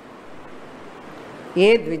 A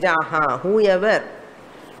ద్విజాహ, who ever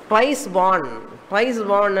twice born. Twice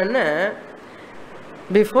born అన్న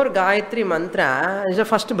before Gayatri Mantra is a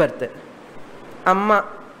first birth. అమ్మ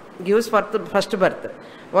gives for the first birth.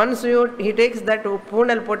 Once he takes that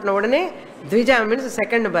poonal potna odane dvija means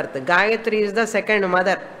second birth. Gayatri is the second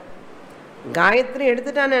mother. Gayatri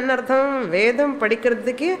eduthitana enna artham, vedam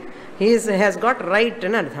padikkiradhukku he has got right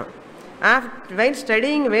enna artham. After while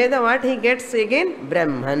studying veda, what he gets again?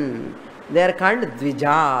 Brahman. They are called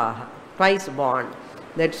dvija, twice born.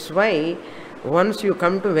 That's why once you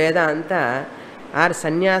come to Vedanta or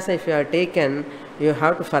sannyasa, if you are taken, you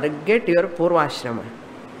have to forget your purvashrama.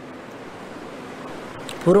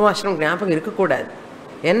 பூர்வாசிரமம் ஞாபகம் இருக்கக்கூடாது.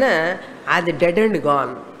 ஏன்னா அது dead and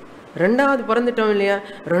Khan. ரெண்டாவது பிறந்துட்டோம் இல்லையா,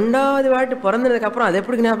 ரெண்டாவது வாட்டி பிறந்ததுக்கப்புறம் அது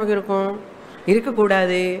எப்படி ஞாபகம் இருக்கும்?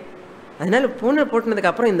 இருக்கக்கூடாது. அதனால் பூனை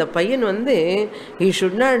போட்டினதுக்கப்புறம் இந்த பையன் he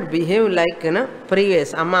should not behave like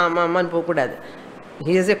previous அம்மா அம்மா அம்மான்னு போகக்கூடாது.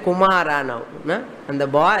 he is a kumara now, and the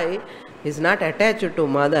boy is not attached to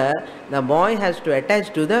mother. The boy has to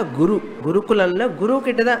attach to the guru. குருகுலம்ல குரு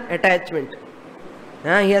கிட்ட தான் attachment.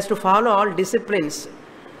 He has to follow all disciplines.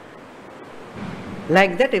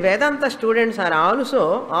 Like that, Vedanta students are also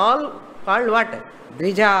all called what?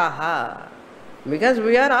 Dvijaha. Because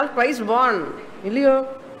we are all twice born. Illiyo?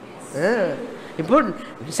 இப்போ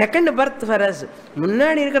second birth for us.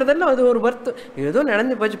 முன்னாடி இருக்கிறதெல்லாம் அது ஒரு birth, ஏதோ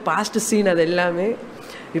நடந்து போச்சு, பாஸ்ட் சீன். அது எல்லாமே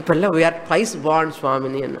இப்போல்லாம் we are twice born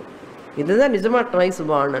சுவாமினி என்ன. இதுதான் நிஜமாக ட்வைஸ்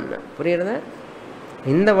பார்ன் என்ன. புரியுறதா?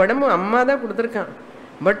 இந்த உடம்பு அம்மா தான் கொடுத்துருக்கான்.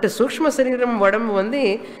 பட் சூக்ஷ்ம சரீரம் உடம்பு வந்து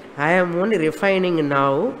ஐ ஆம் only refining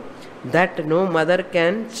now. That no mother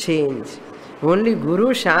can change. Only Guru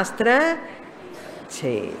Shastra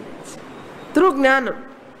change. Through Jnanam.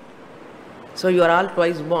 So you are all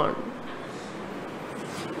twice born.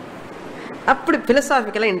 Appadi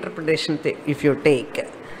philosophical interpretation if you take.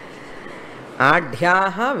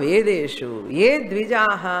 Adhyaha Vedeshu Ye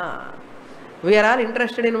Dvijaha. We are all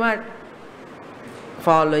interested in what?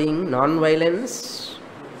 Following non-violence,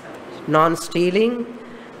 non-stealing,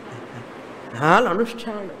 all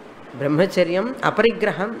anushthanam. Brahmacharyam,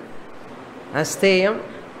 aparigraham, asteyam,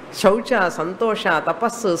 shaucha, santosha,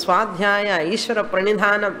 tapassu, swadhyaya, ishvara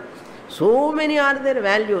pranidhanam. So many are their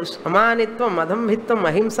values. Amanitvam, adambhitvam,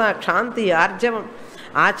 ahimsa, kshanti, arjavam,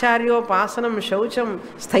 acharyopasanam, shaucham,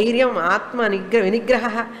 stairyam, atma,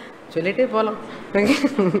 vinigraha. Sollite polam.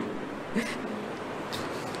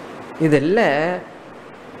 இதெல்லாம்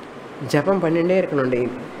ஜபம் பண்ணிட்டே இருக்கணும்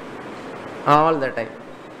daily, all the time.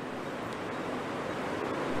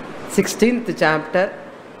 16th chapter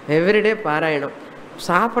everyday பாராயணம்.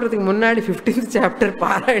 சாப்பிட்றதுக்கு முன்னாடி 15th chapter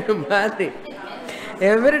பாராயணம் மாதிரி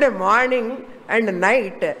everyday morning and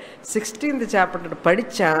night 16th chapter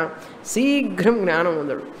படித்தா சீக்கிரம் ஞானம்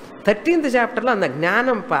வந்துடும். 13th chapterல அந்த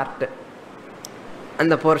ஞானம் பார்ட்டு,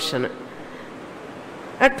 அந்த portion.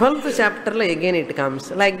 At 12th chapter again it comes.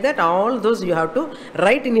 Like that all those you have to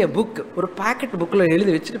write in a book. ஒரு packet bookல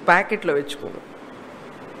எழுதி வச்சுட்டு பாக்கெட்டில் வச்சுக்கோங்க.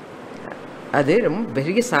 அது ரொம்ப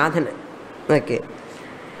பெரிய சாதனை. Okay.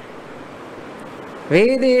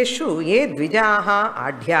 வேதேஷு A த்விஜாஹ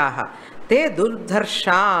ஆட்யாஹ they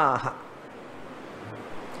துர்தர்ஷாஹ.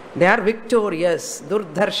 They are victorious.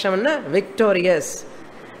 Durdharshamana victorious.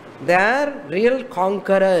 They are real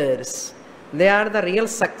conquerors. They are the real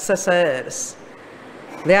successors.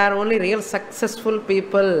 They are only real successful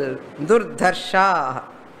people. Durdharshaah.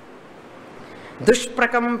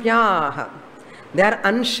 Dushprakampyaah. They are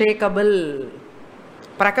unshakable.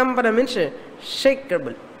 Prakampana means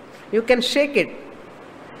shakeable. You can shake it.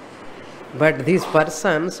 But these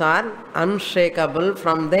persons are unshakable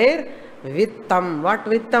from their vittam. What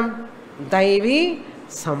vittam? Daivi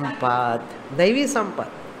sampad. Daivi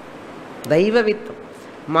sampad. Daiva vittam.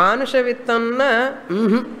 Manusha vittamna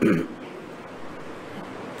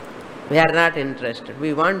we are not interested. We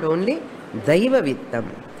want only Daiva Vittam.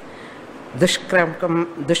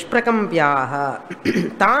 Dushprakampyaha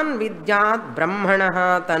Tan Vidyat Brahmanaha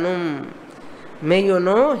Tanum. May you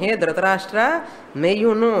know, hey Dhritarashtra, may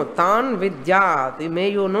you know Tan Vidyat, may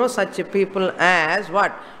you know such people as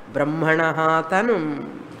what? Brahmanaha Tanum.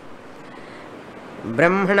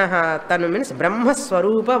 Brahmanaha Tanum means Brahma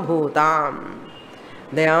Swarupa Bhutam.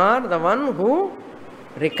 They are the one who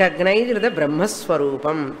recognized the Brahma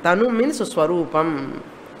Swarupam. Tanu means Swarupam.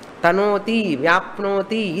 Tanoti,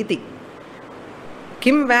 Vyapnoti iti.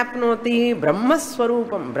 Kim Vyapnoti? Brahma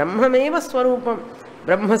Swarupam. Brahmameva Swarupam.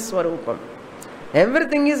 Brahma Swarupam.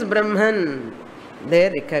 Everything is Brahman. They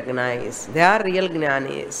recognize. They are real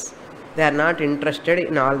Jnanis. They are not interested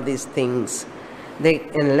in all these things. They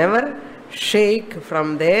can never shake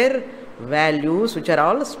from their values, which are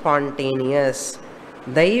all spontaneous.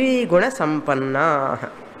 Daivi guna sampanna.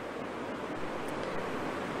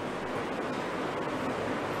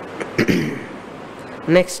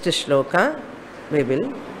 Next shloka we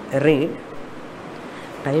will read.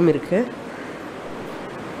 Time irukku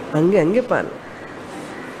ange paal.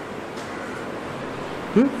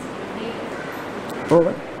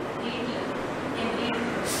 Over.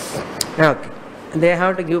 Okay, they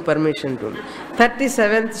have to give permission to me.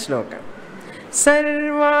 37th shloka.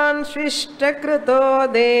 Sarvan Shrishtakrito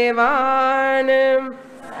Devan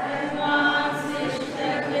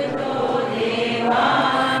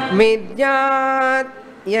Vidyat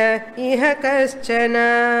Ya Iha Kaschana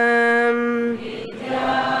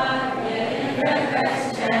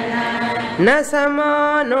Na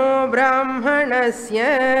Samano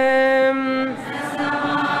Brahmanasya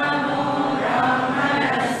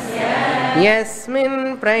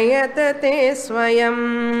Yasmin Prayatate Swayam.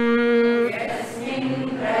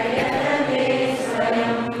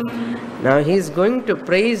 Now he is going to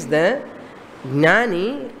praise the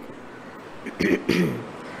Jnani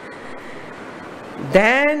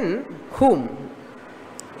than whom?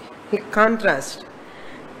 He contrasts.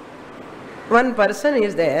 one person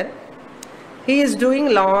is there, he is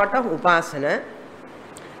doing lot of upasana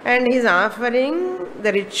and he is offering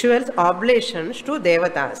the rituals, oblations to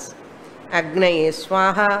devatas. Agnaye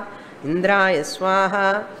swaha, Indraya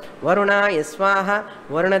swaha, Varunaya swaha.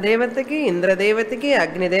 Varuna devataki, Indra devataki,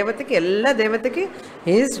 Agni devataki, ella devataki,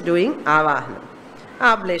 he is doing avahana,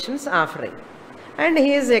 oblations offering. And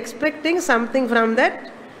he is expecting something from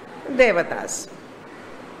that devatas.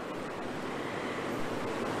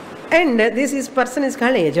 And this person is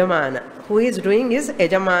called Yajamana. Who is doing is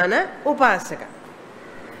Yajamana Upasaka.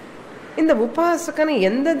 In the Upasakana,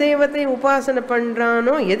 எந்த தேவத்தை உபாசனை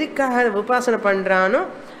பண்றானோ, எதுக்காக உபாசனை பண்றானோ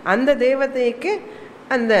அந்த தேவதைக்கு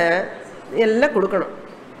அந்த எல்லாம் கொடுக்கணும்.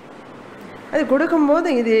 அது கொடுக்கும்போது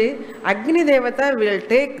இது அக்னி தேவதா will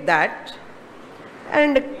take that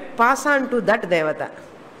and pass on to that devata.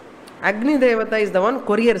 Agni devata is the one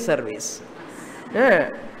courier service.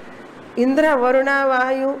 Indra, Varuna,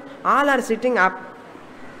 Vayu, all are sitting up.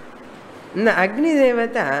 The Agni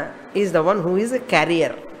devata is the one who is a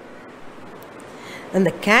carrier. And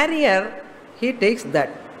the carrier, he takes that,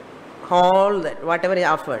 all that, whatever he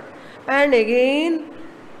offered. And again,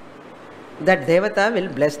 that devata will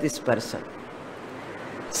bless this person.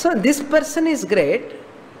 So this person is great,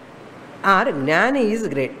 or Jnani is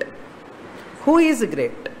great. Who is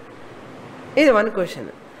great? Is one question.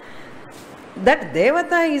 That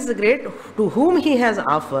devata is great to whom he has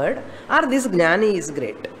offered, or this Jnani is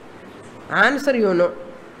great? Answer you know.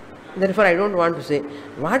 Therefore, I don't want to say.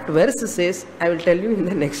 What verse says, I will tell you in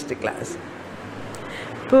the next class.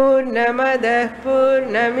 Purnamadah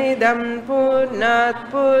Purnamidam Purnat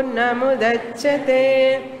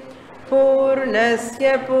Purnamudachyate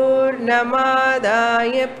Purnasya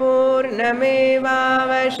Purnamadaya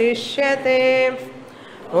Purnamevavashishyate.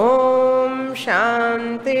 Om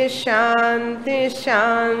Shanti Shanti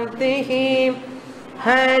Shanti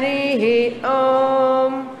Harihi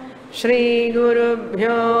Om Shri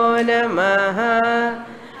Gurubhyo Namaha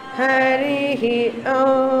Harihi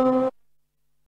Om.